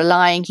we were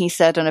relying, he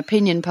said, on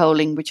opinion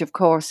polling, which of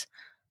course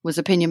was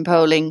opinion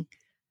polling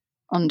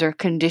under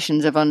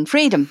conditions of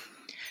unfreedom,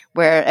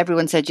 where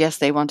everyone said yes,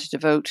 they wanted to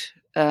vote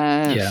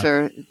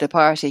for the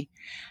party.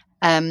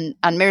 And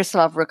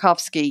Miroslav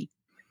Rakowski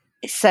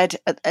said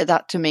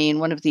that to me in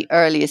one of the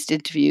earliest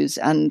interviews,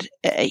 and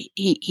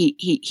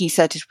he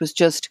said it was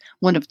just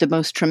one of the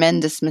most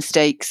tremendous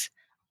mistakes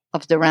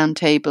of the Round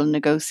Table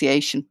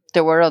negotiation.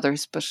 There were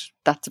others, but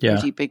that's a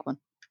pretty big one.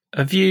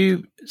 Have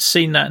you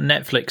seen that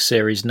Netflix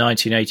series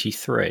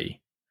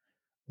 1983?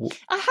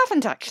 I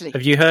haven't actually.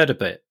 Have you heard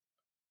of it?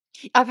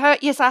 I've heard,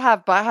 yes, I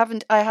have, but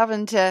I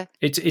haven't.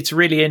 It's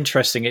really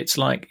interesting. It's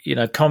like,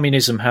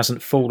 communism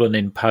hasn't fallen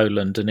in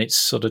Poland, and it's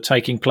sort of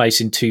taking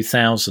place in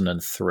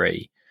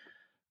 2003,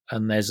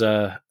 and there's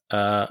an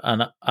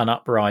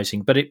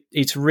uprising. But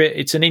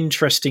it's an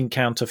interesting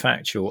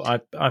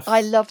counterfactual.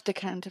 I love the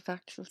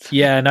counterfactuals.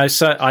 Yeah, no.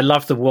 So I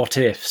love the what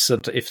ifs.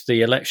 And if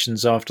the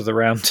elections after the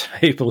Round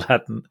Table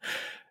hadn't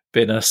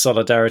been a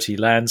solidarity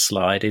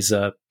landslide, is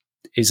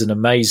an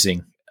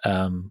amazing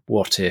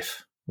what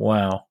if.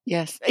 Wow.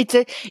 Yes,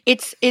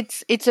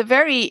 it's a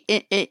very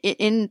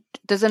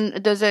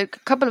there's a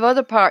couple of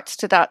other parts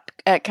to that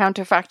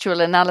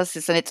counterfactual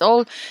analysis, and it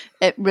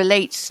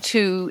relates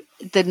to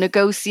the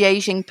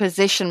negotiating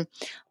position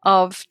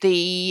of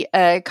the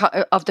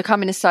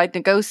communist side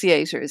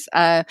negotiators,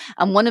 and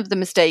one of the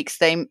mistakes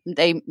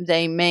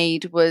they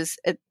made was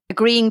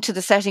agreeing to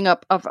the setting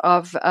up of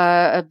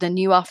the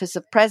new office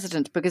of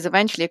president, because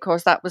eventually, of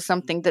course, that was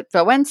something that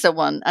Wałęsa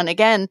won, and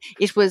again,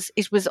 it was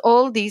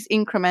all these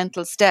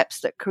incremental steps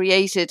that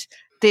created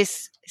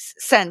this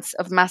sense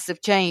of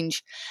massive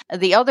change.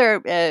 The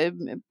other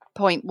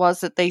point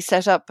was that they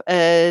set up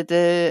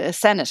the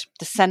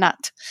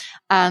Senate,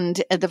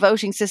 and the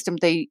voting system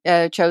they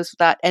chose for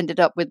that ended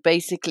up with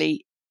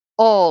basically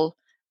all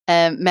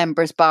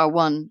members bar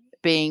one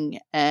being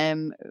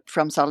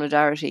from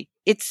Solidarity.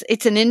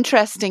 It's an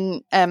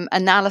interesting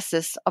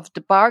analysis of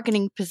the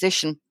bargaining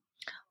position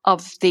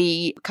of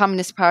the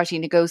Communist Party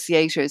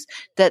negotiators,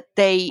 that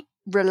they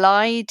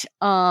relied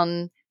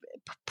on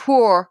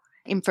poor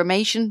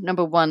information,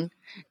 number one,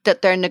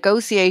 that their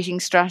negotiating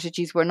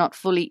strategies were not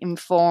fully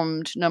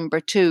informed, number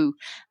two,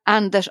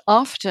 and that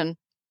often,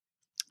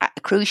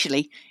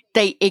 crucially,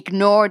 they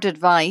ignored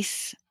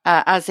advice,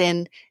 as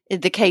in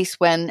the case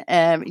when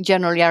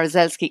General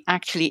Jaruzelski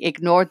actually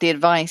ignored the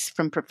advice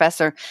from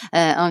Professor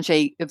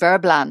Andrzej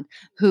Verblan,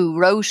 who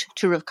wrote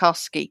to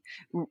Rukowski,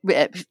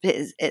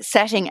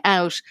 setting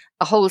out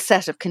a whole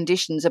set of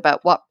conditions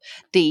about what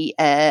the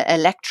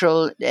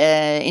electoral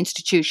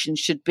institution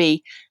should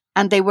be.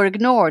 And they were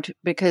ignored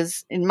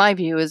because, in my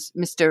view, as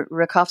Mr.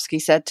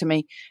 Rukowski said to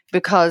me,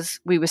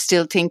 because we were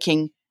still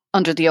thinking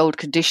under the old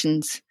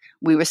conditions.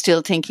 We were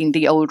still thinking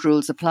the old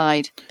rules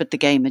applied, but the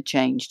game had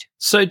changed.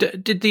 So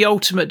did the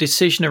ultimate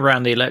decision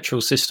around the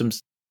electoral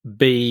systems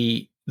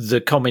be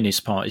the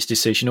Communist Party's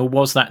decision, or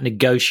was that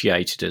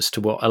negotiated as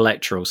to what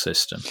electoral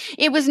system?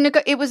 It was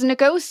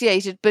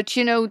negotiated, but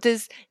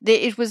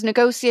it was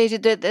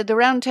negotiated. The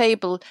Round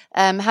Table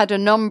had a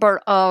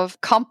number of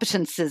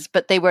competences,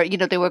 but they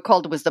were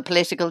called. There was the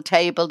political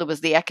table, there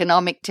was the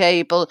economic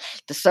table,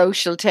 the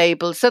social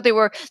table. So they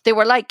were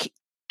like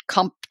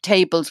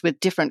tables with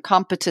different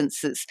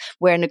competences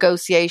where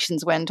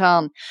negotiations went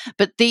on.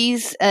 But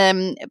these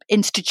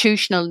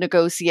institutional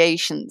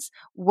negotiations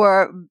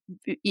were,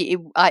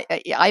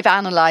 I've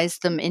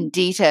analysed them in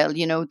detail,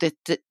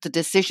 the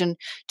decision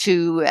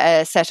to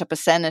set up a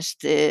Senate,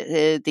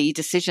 the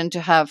decision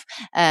to have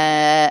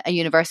a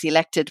universally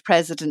elected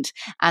president,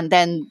 and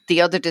then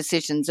the other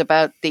decisions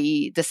about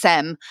the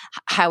SEM,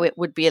 how it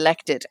would be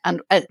elected.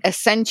 And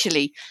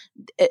essentially,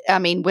 I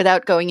mean,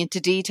 without going into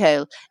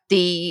detail,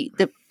 the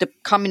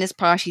Communist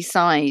Party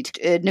side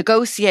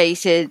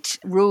negotiated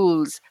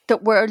rules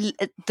that were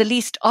the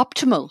least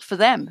optimal for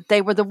them.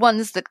 They were the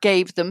ones that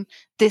gave them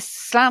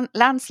this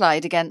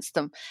landslide against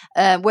them.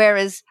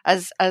 Whereas,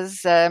 as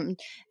Professor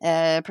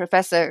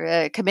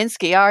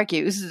Kaminski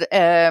argues,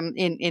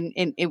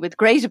 with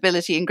great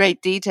ability and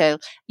great detail,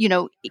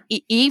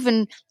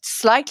 even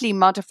slightly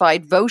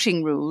modified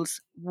voting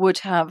rules would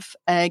have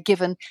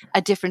given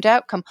a different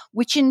outcome,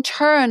 which in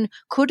turn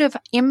could have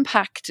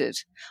impacted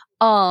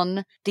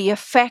on the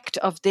effect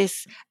of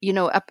this,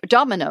 a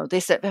domino,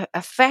 this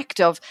effect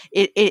of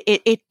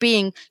it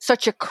being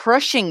such a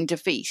crushing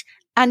defeat.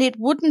 And it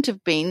wouldn't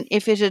have been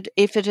if it had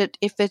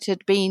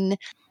been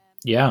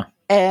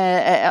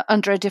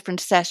under a different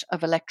set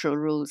of electoral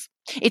rules.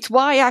 It's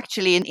why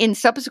actually in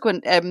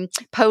subsequent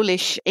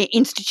Polish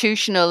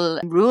institutional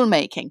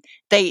rulemaking,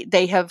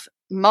 they have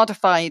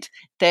modified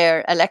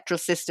their electoral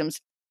systems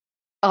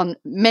on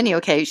many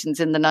occasions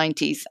in the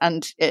 90s,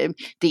 and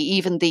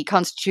even the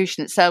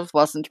constitution itself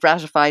wasn't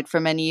ratified for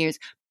many years,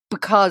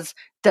 because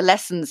the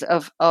lessons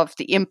of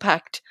the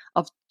impact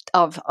of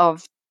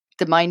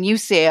the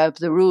minutiae of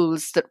the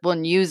rules that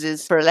one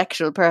uses for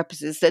electoral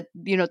purposes, that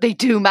they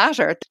do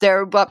matter.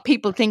 They're what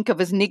people think of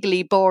as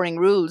niggly, boring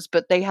rules,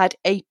 but they had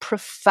a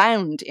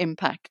profound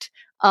impact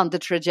on the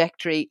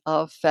trajectory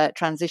of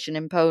transition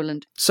in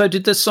Poland. So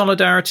did the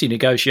Solidarity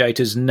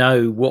negotiators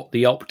know what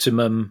the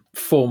optimum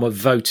form of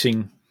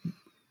voting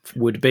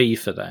would be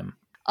for them?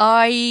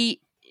 I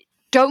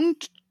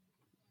don't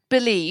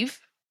believe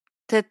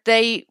that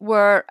they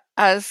were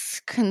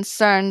as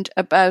concerned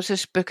about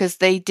it because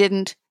they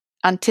didn't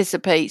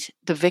anticipate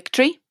the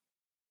victory.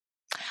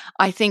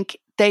 I think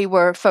they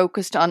were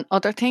focused on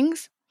other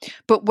things.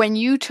 But when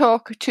you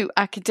talk to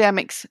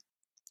academics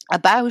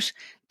about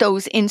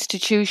those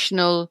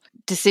institutional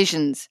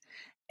decisions,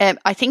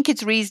 I think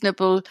it's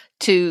reasonable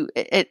to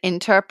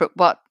interpret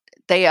what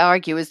they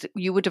argue is that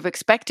you would have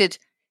expected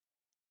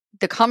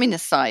the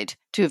communist side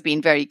to have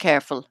been very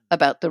careful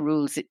about the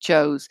rules it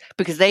chose,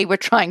 because they were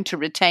trying to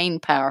retain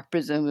power,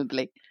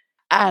 presumably.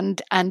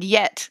 And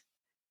yet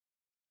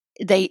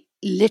they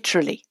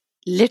literally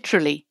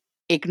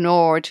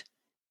ignored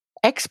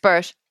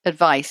expert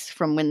advice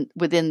from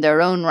within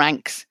their own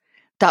ranks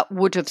that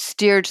would have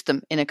steered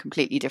them in a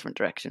completely different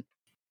direction.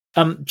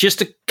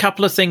 Just a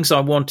couple of things I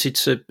wanted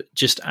to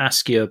just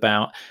ask you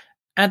about.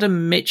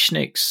 Adam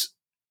Michnik's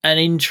an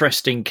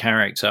interesting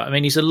character. I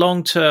mean, he's a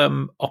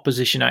long-term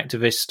opposition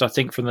activist, I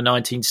think, from the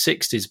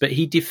 1960s, but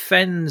he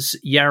defends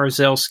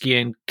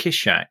Jaruzelski and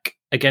Kiszczak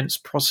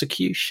against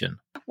prosecution.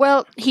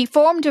 Well, he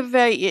formed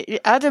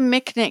Adam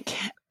Michnik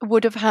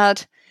would have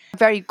had a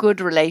very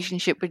good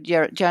relationship with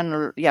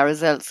General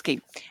Jaruzelski.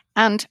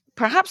 And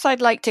perhaps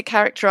I'd like to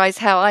characterize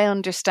how I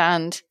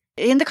understand,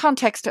 in the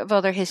context of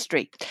other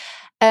history.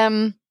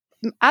 Adam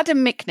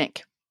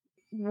Michnik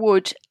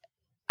would,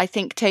 I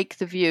think, take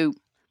the view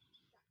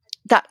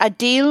that a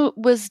deal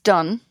was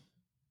done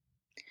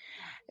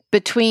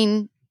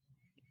between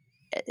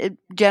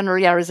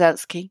General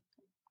Jaruzelski,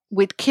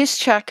 with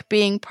Kiszczak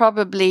being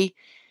probably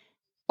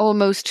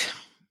almost,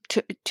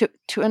 to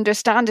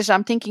understand it,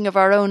 I'm thinking of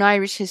our own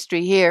Irish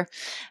history here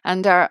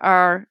and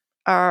our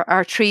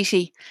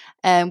treaty,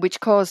 which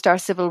caused our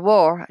civil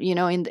war,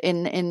 in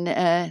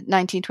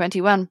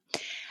 1921.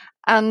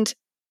 And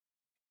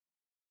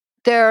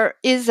there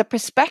is a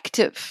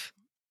perspective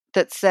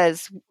that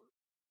says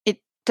it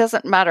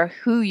doesn't matter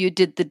who you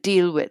did the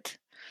deal with.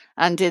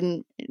 And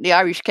in the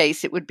Irish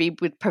case, it would be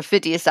with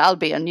perfidious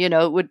Albion,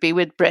 it would be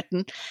with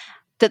Britain,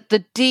 that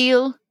the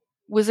deal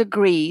was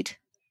agreed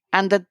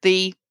and that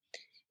the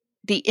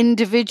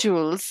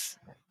individuals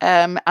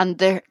and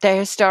their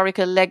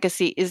historical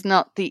legacy is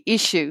not the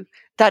issue,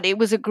 that it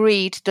was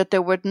agreed that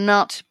there would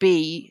not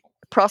be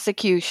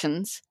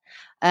prosecutions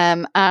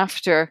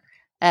after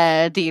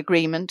the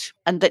agreement,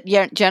 and that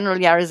General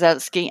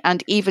Jaruzelski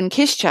and even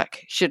Kiszczak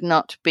should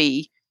not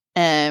be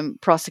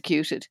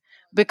prosecuted,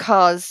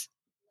 because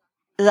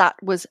that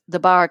was the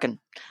bargain.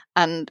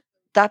 And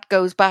that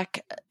goes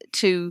back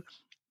to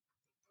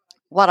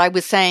what I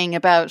was saying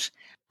about,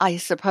 I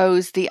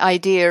suppose, the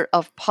idea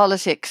of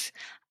politics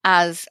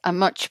as a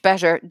much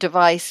better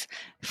device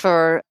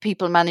for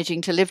people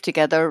managing to live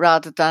together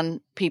rather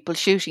than people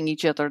shooting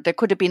each other. There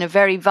could have been a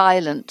very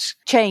violent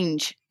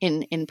change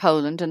in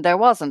Poland, and there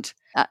wasn't,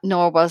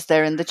 nor was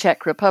there in the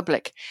Czech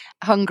Republic,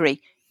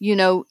 Hungary,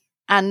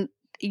 and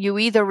you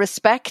either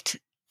respect,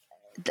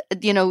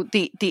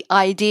 the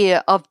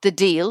idea of the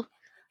deal,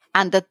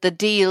 and that the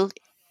deal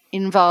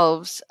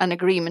involves an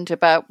agreement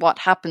about what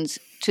happens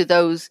to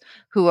those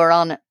who are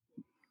on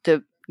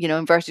the,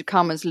 inverted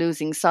commas,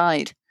 losing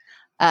side.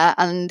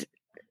 And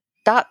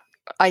that,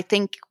 I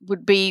think,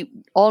 would be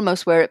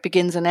almost where it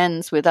begins and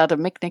ends with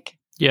Adam Michnik.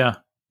 Yeah.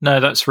 No,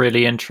 that's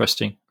really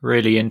interesting.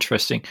 Really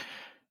interesting.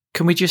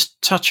 Can we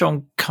just touch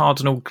on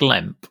Cardinal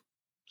Glemp?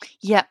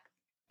 Yeah.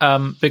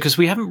 Because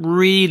we haven't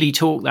really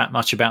talked that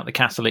much about the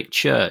Catholic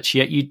Church,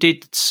 yet you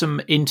did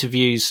some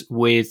interviews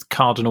with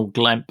Cardinal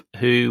Glemp,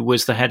 who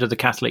was the head of the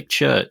Catholic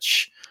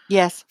Church.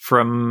 Yes.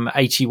 From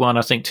 81,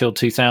 I think, till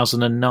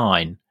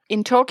 2009.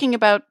 In talking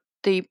about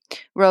the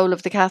role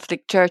of the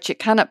Catholic Church, it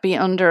cannot be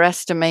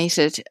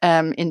underestimated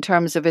in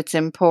terms of its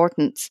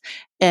importance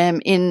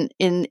in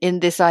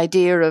this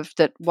idea of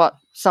that what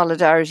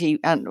Solidarity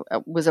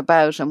was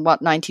about and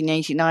what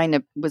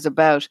 1989 was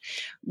about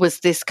was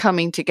this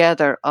coming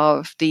together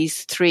of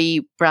these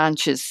three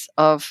branches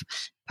of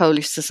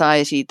Polish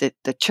society: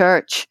 the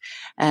church,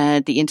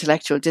 the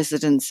intellectual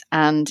dissidents,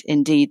 and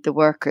indeed the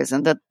workers,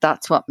 and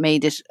that's what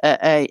made it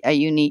a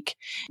unique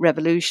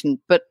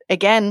revolution. But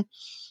again,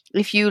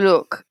 if you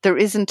look, there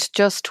isn't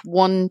just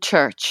one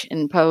church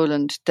in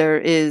Poland. There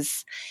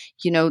is,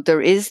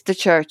 the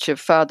church of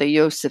Father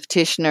Josef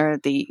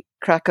Tischner, the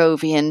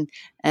Krakowian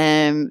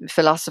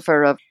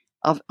philosopher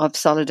of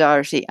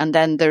Solidarity, and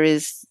then there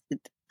is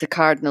the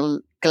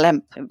Cardinal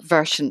Glemp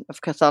version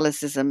of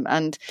Catholicism.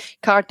 And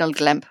Cardinal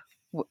Glemp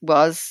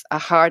was a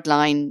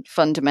hardline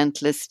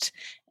fundamentalist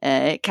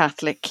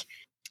Catholic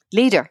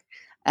leader,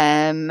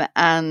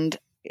 and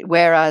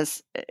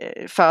whereas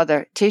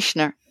Father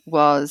Tischner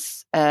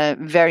was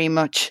very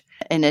much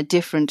in a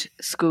different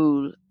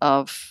school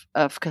of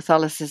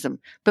Catholicism.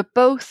 But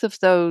both of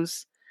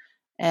those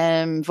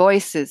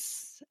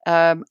voices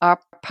are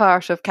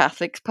part of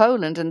Catholic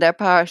Poland, and they're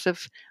part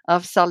of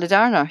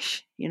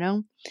Solidarność,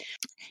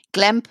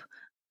 Glemp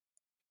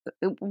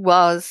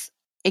was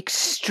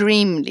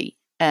extremely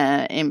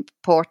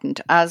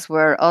important, as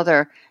were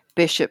other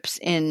bishops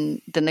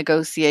in the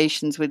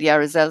negotiations with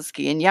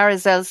Jaruzelski. And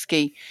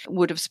Jaruzelski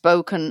would have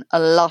spoken a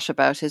lot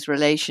about his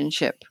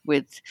relationship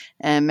with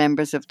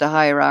members of the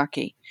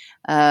hierarchy.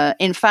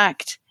 In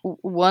fact,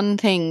 one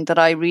thing that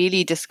I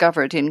really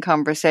discovered in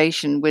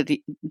conversation with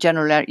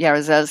General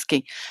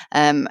Jaruzelski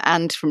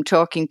and from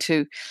talking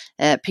to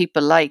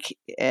people like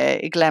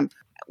Glemp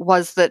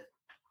was that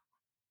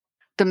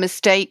the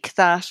mistake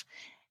that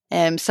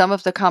some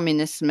of the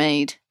communists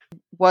made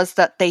was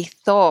that they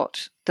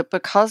thought that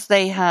because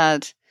they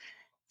had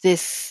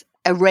this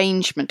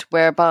arrangement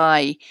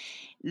whereby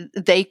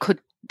they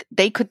could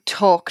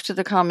talk to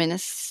the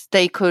communists.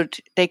 They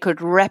could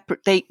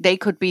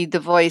be the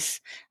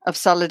voice of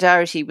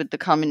solidarity with the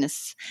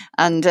communists.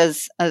 And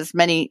as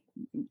many,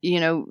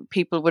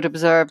 people would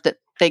observe, that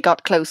they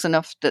got close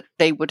enough that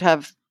they would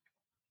have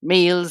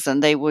meals,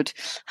 and they would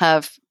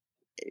have,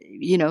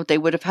 they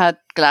would have had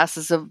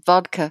glasses of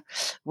vodka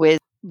with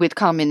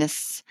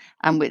communists,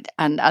 and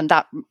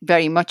that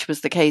very much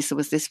was the case. It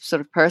was this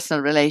sort of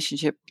personal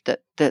relationship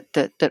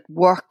that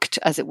worked,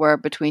 as it were,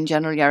 between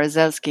General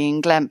Jaruzelski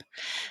and Glemp,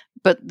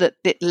 but that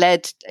it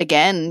led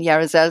again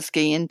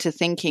Jaruzelski into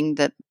thinking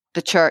that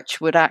the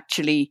church would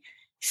actually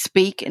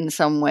speak in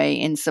some way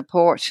in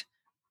support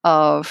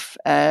of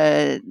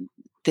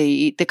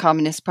the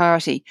Communist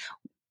Party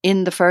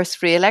in the first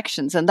free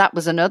elections, and that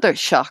was another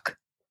shock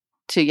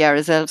to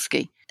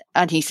Jaruzelski.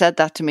 And he said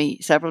that to me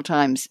several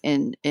times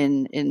in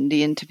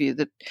the interview,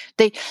 that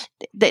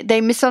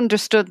they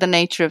misunderstood the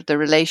nature of the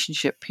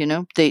relationship,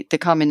 the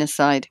communist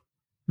side.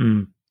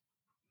 Mm.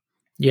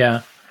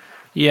 Yeah.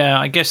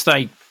 I guess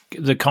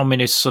the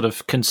communists sort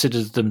of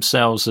considered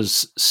themselves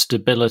as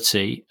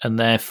stability, and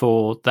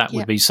therefore that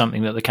would be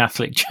something that the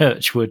Catholic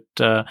Church would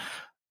want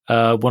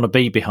to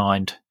be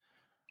behind.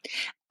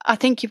 I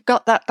think you've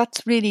got that.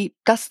 That's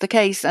the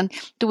case. And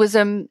there was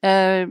a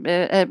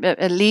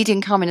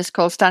leading communist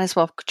called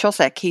Stanisław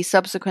Czosek. He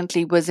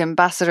subsequently was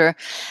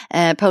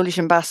Polish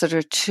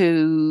ambassador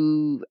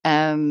to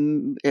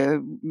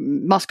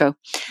Moscow,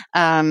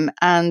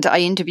 and I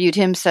interviewed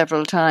him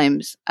several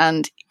times.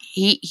 And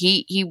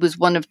he was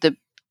one of the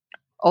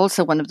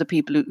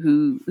people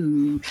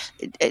who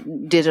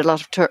did a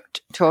lot of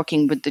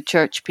talking with the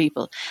church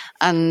people,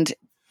 and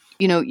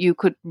you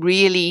could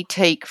really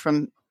take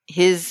from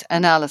his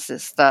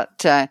analysis that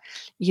the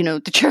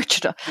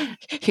church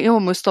he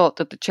almost thought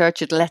that the church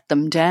had let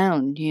them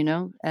down.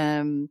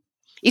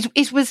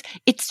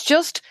 It's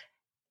just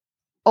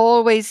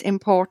always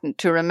important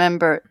to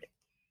remember,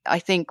 I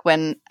think,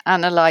 when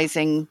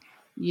analyzing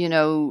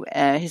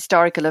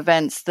historical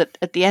events, that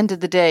at the end of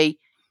the day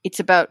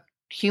it's about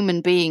human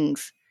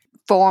beings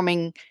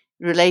forming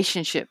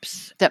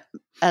relationships that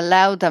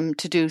allow them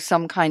to do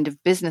some kind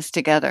of business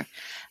together.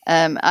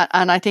 And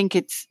I think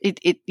it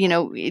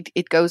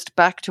goes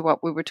back to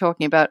what we were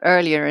talking about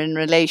earlier in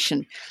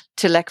relation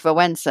to Lech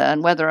Wałęsa,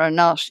 and whether or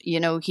not,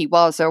 he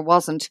was or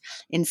wasn't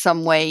in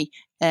some way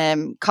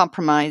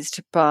compromised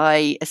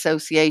by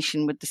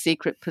association with the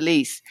secret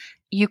police.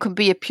 You can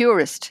be a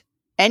purist.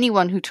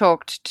 Anyone who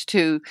talked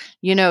to,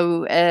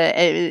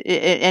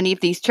 any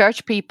of these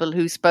church people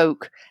who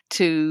spoke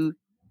to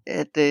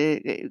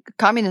the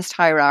communist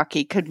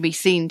hierarchy could be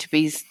seen to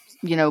be,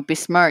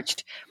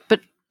 besmirched.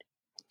 But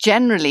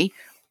generally,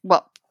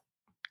 what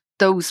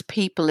those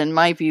people, in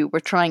my view, were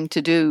trying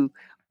to do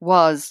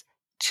was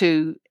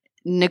to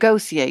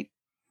negotiate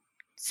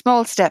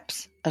small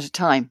steps at a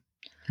time.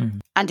 Mm-hmm.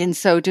 And in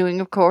so doing,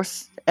 of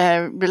course,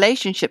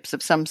 relationships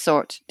of some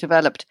sort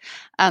developed.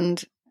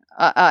 And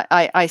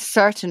I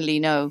certainly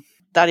know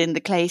that in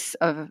the case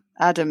of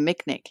Adam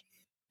Michnik,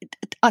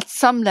 at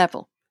some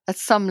level,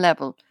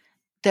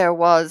 there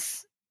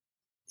was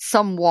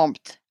some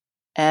warmth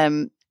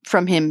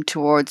from him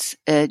towards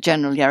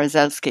General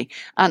Jaruzelski.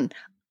 And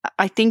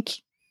I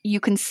think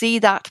you can see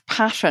that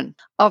pattern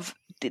of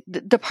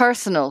the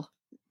personal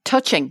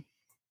touching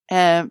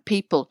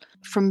people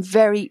from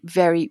very,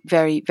 very,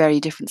 very,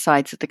 very different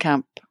sides of the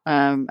camp.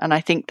 And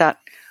I think that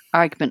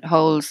argument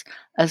holds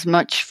as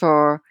much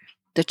for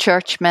the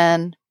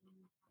churchmen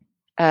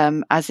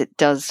as it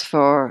does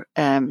for,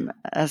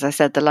 as I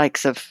said, the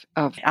likes of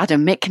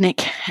Adam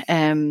Michnik.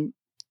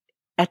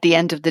 At the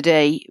end of the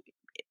day,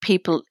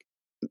 people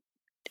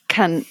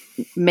can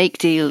make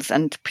deals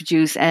and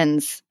produce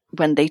ends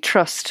when they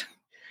trust.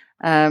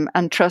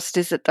 And trust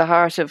is at the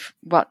heart of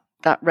what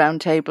that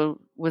round table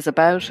was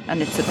about.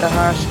 And it's at the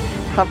heart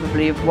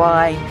probably of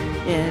why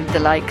the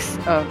likes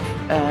of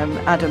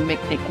Adam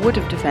Michnik would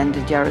have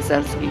defended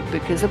Jaruzelski,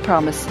 because a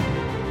promise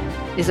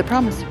is a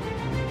promise.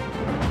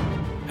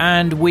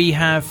 And we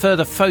have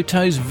further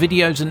photos,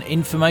 videos and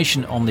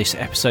information on this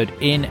episode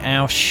in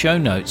our show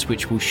notes,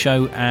 which will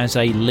show as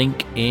a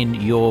link in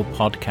your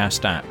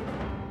podcast app.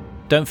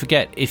 Don't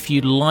forget, if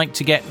you'd like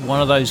to get one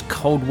of those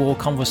Cold War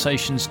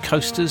Conversations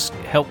coasters,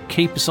 help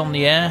keep us on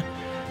the air,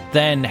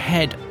 then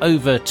head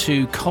over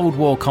to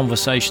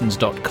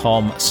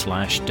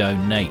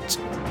coldwarconversations.com/donate.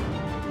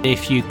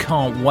 If you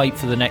can't wait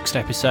for the next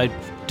episode,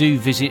 do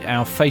visit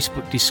our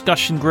Facebook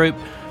discussion group,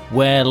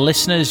 where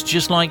listeners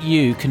just like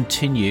you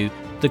continue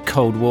the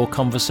Cold War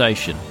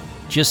conversation.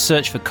 Just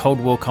search for Cold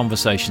War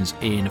Conversations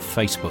in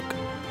Facebook.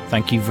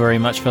 Thank you very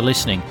much for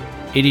listening.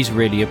 It is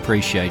really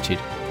appreciated.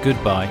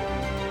 Goodbye.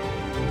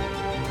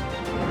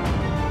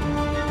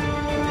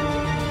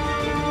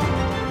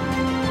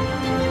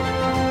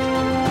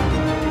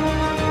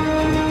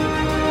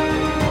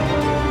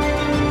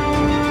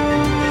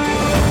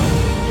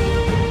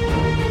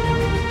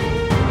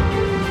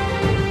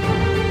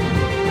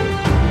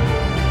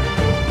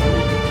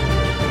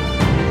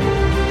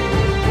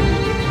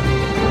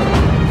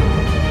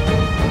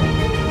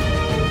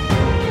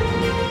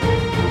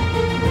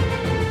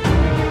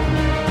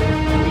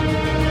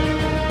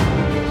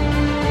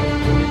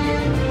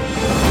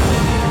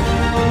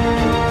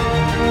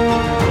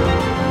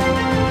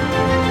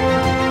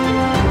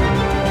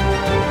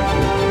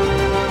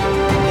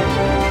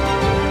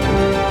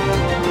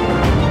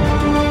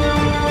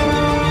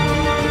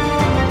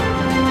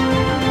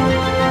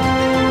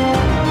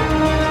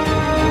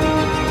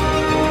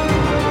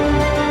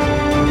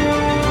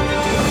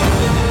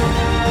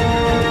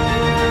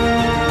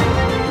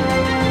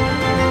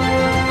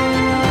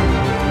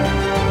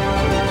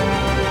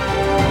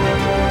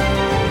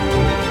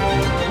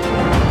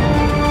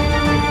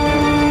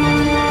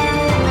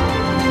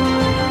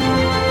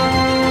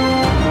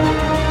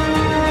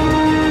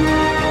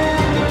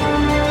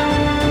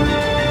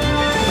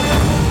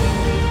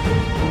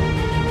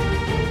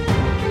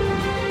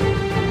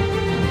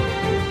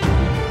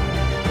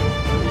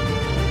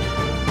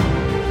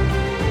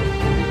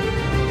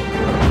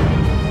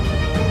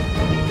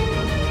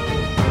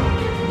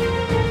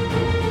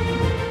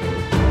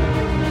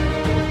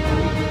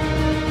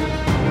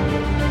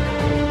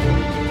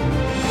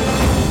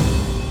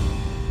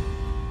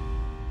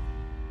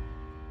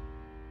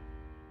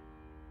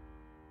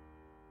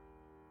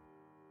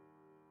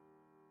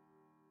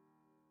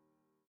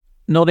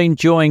 Not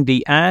enjoying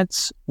the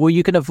ads? Well,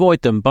 you can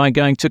avoid them by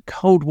going to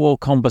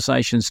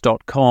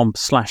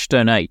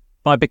coldwarconversations.com/donate.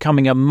 By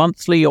becoming a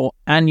monthly or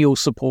annual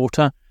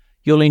supporter,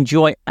 you'll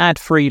enjoy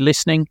ad-free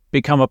listening,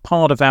 become a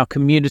part of our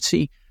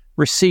community,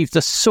 receive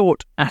the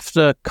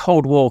sought-after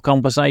Cold War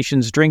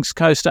Conversations drinks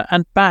coaster,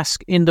 and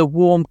bask in the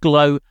warm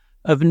glow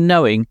of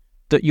knowing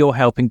that you're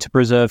helping to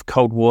preserve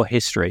Cold War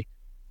history.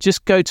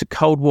 Just go to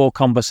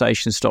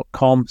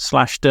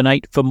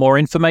coldwarconversations.com/donate for more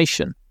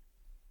information.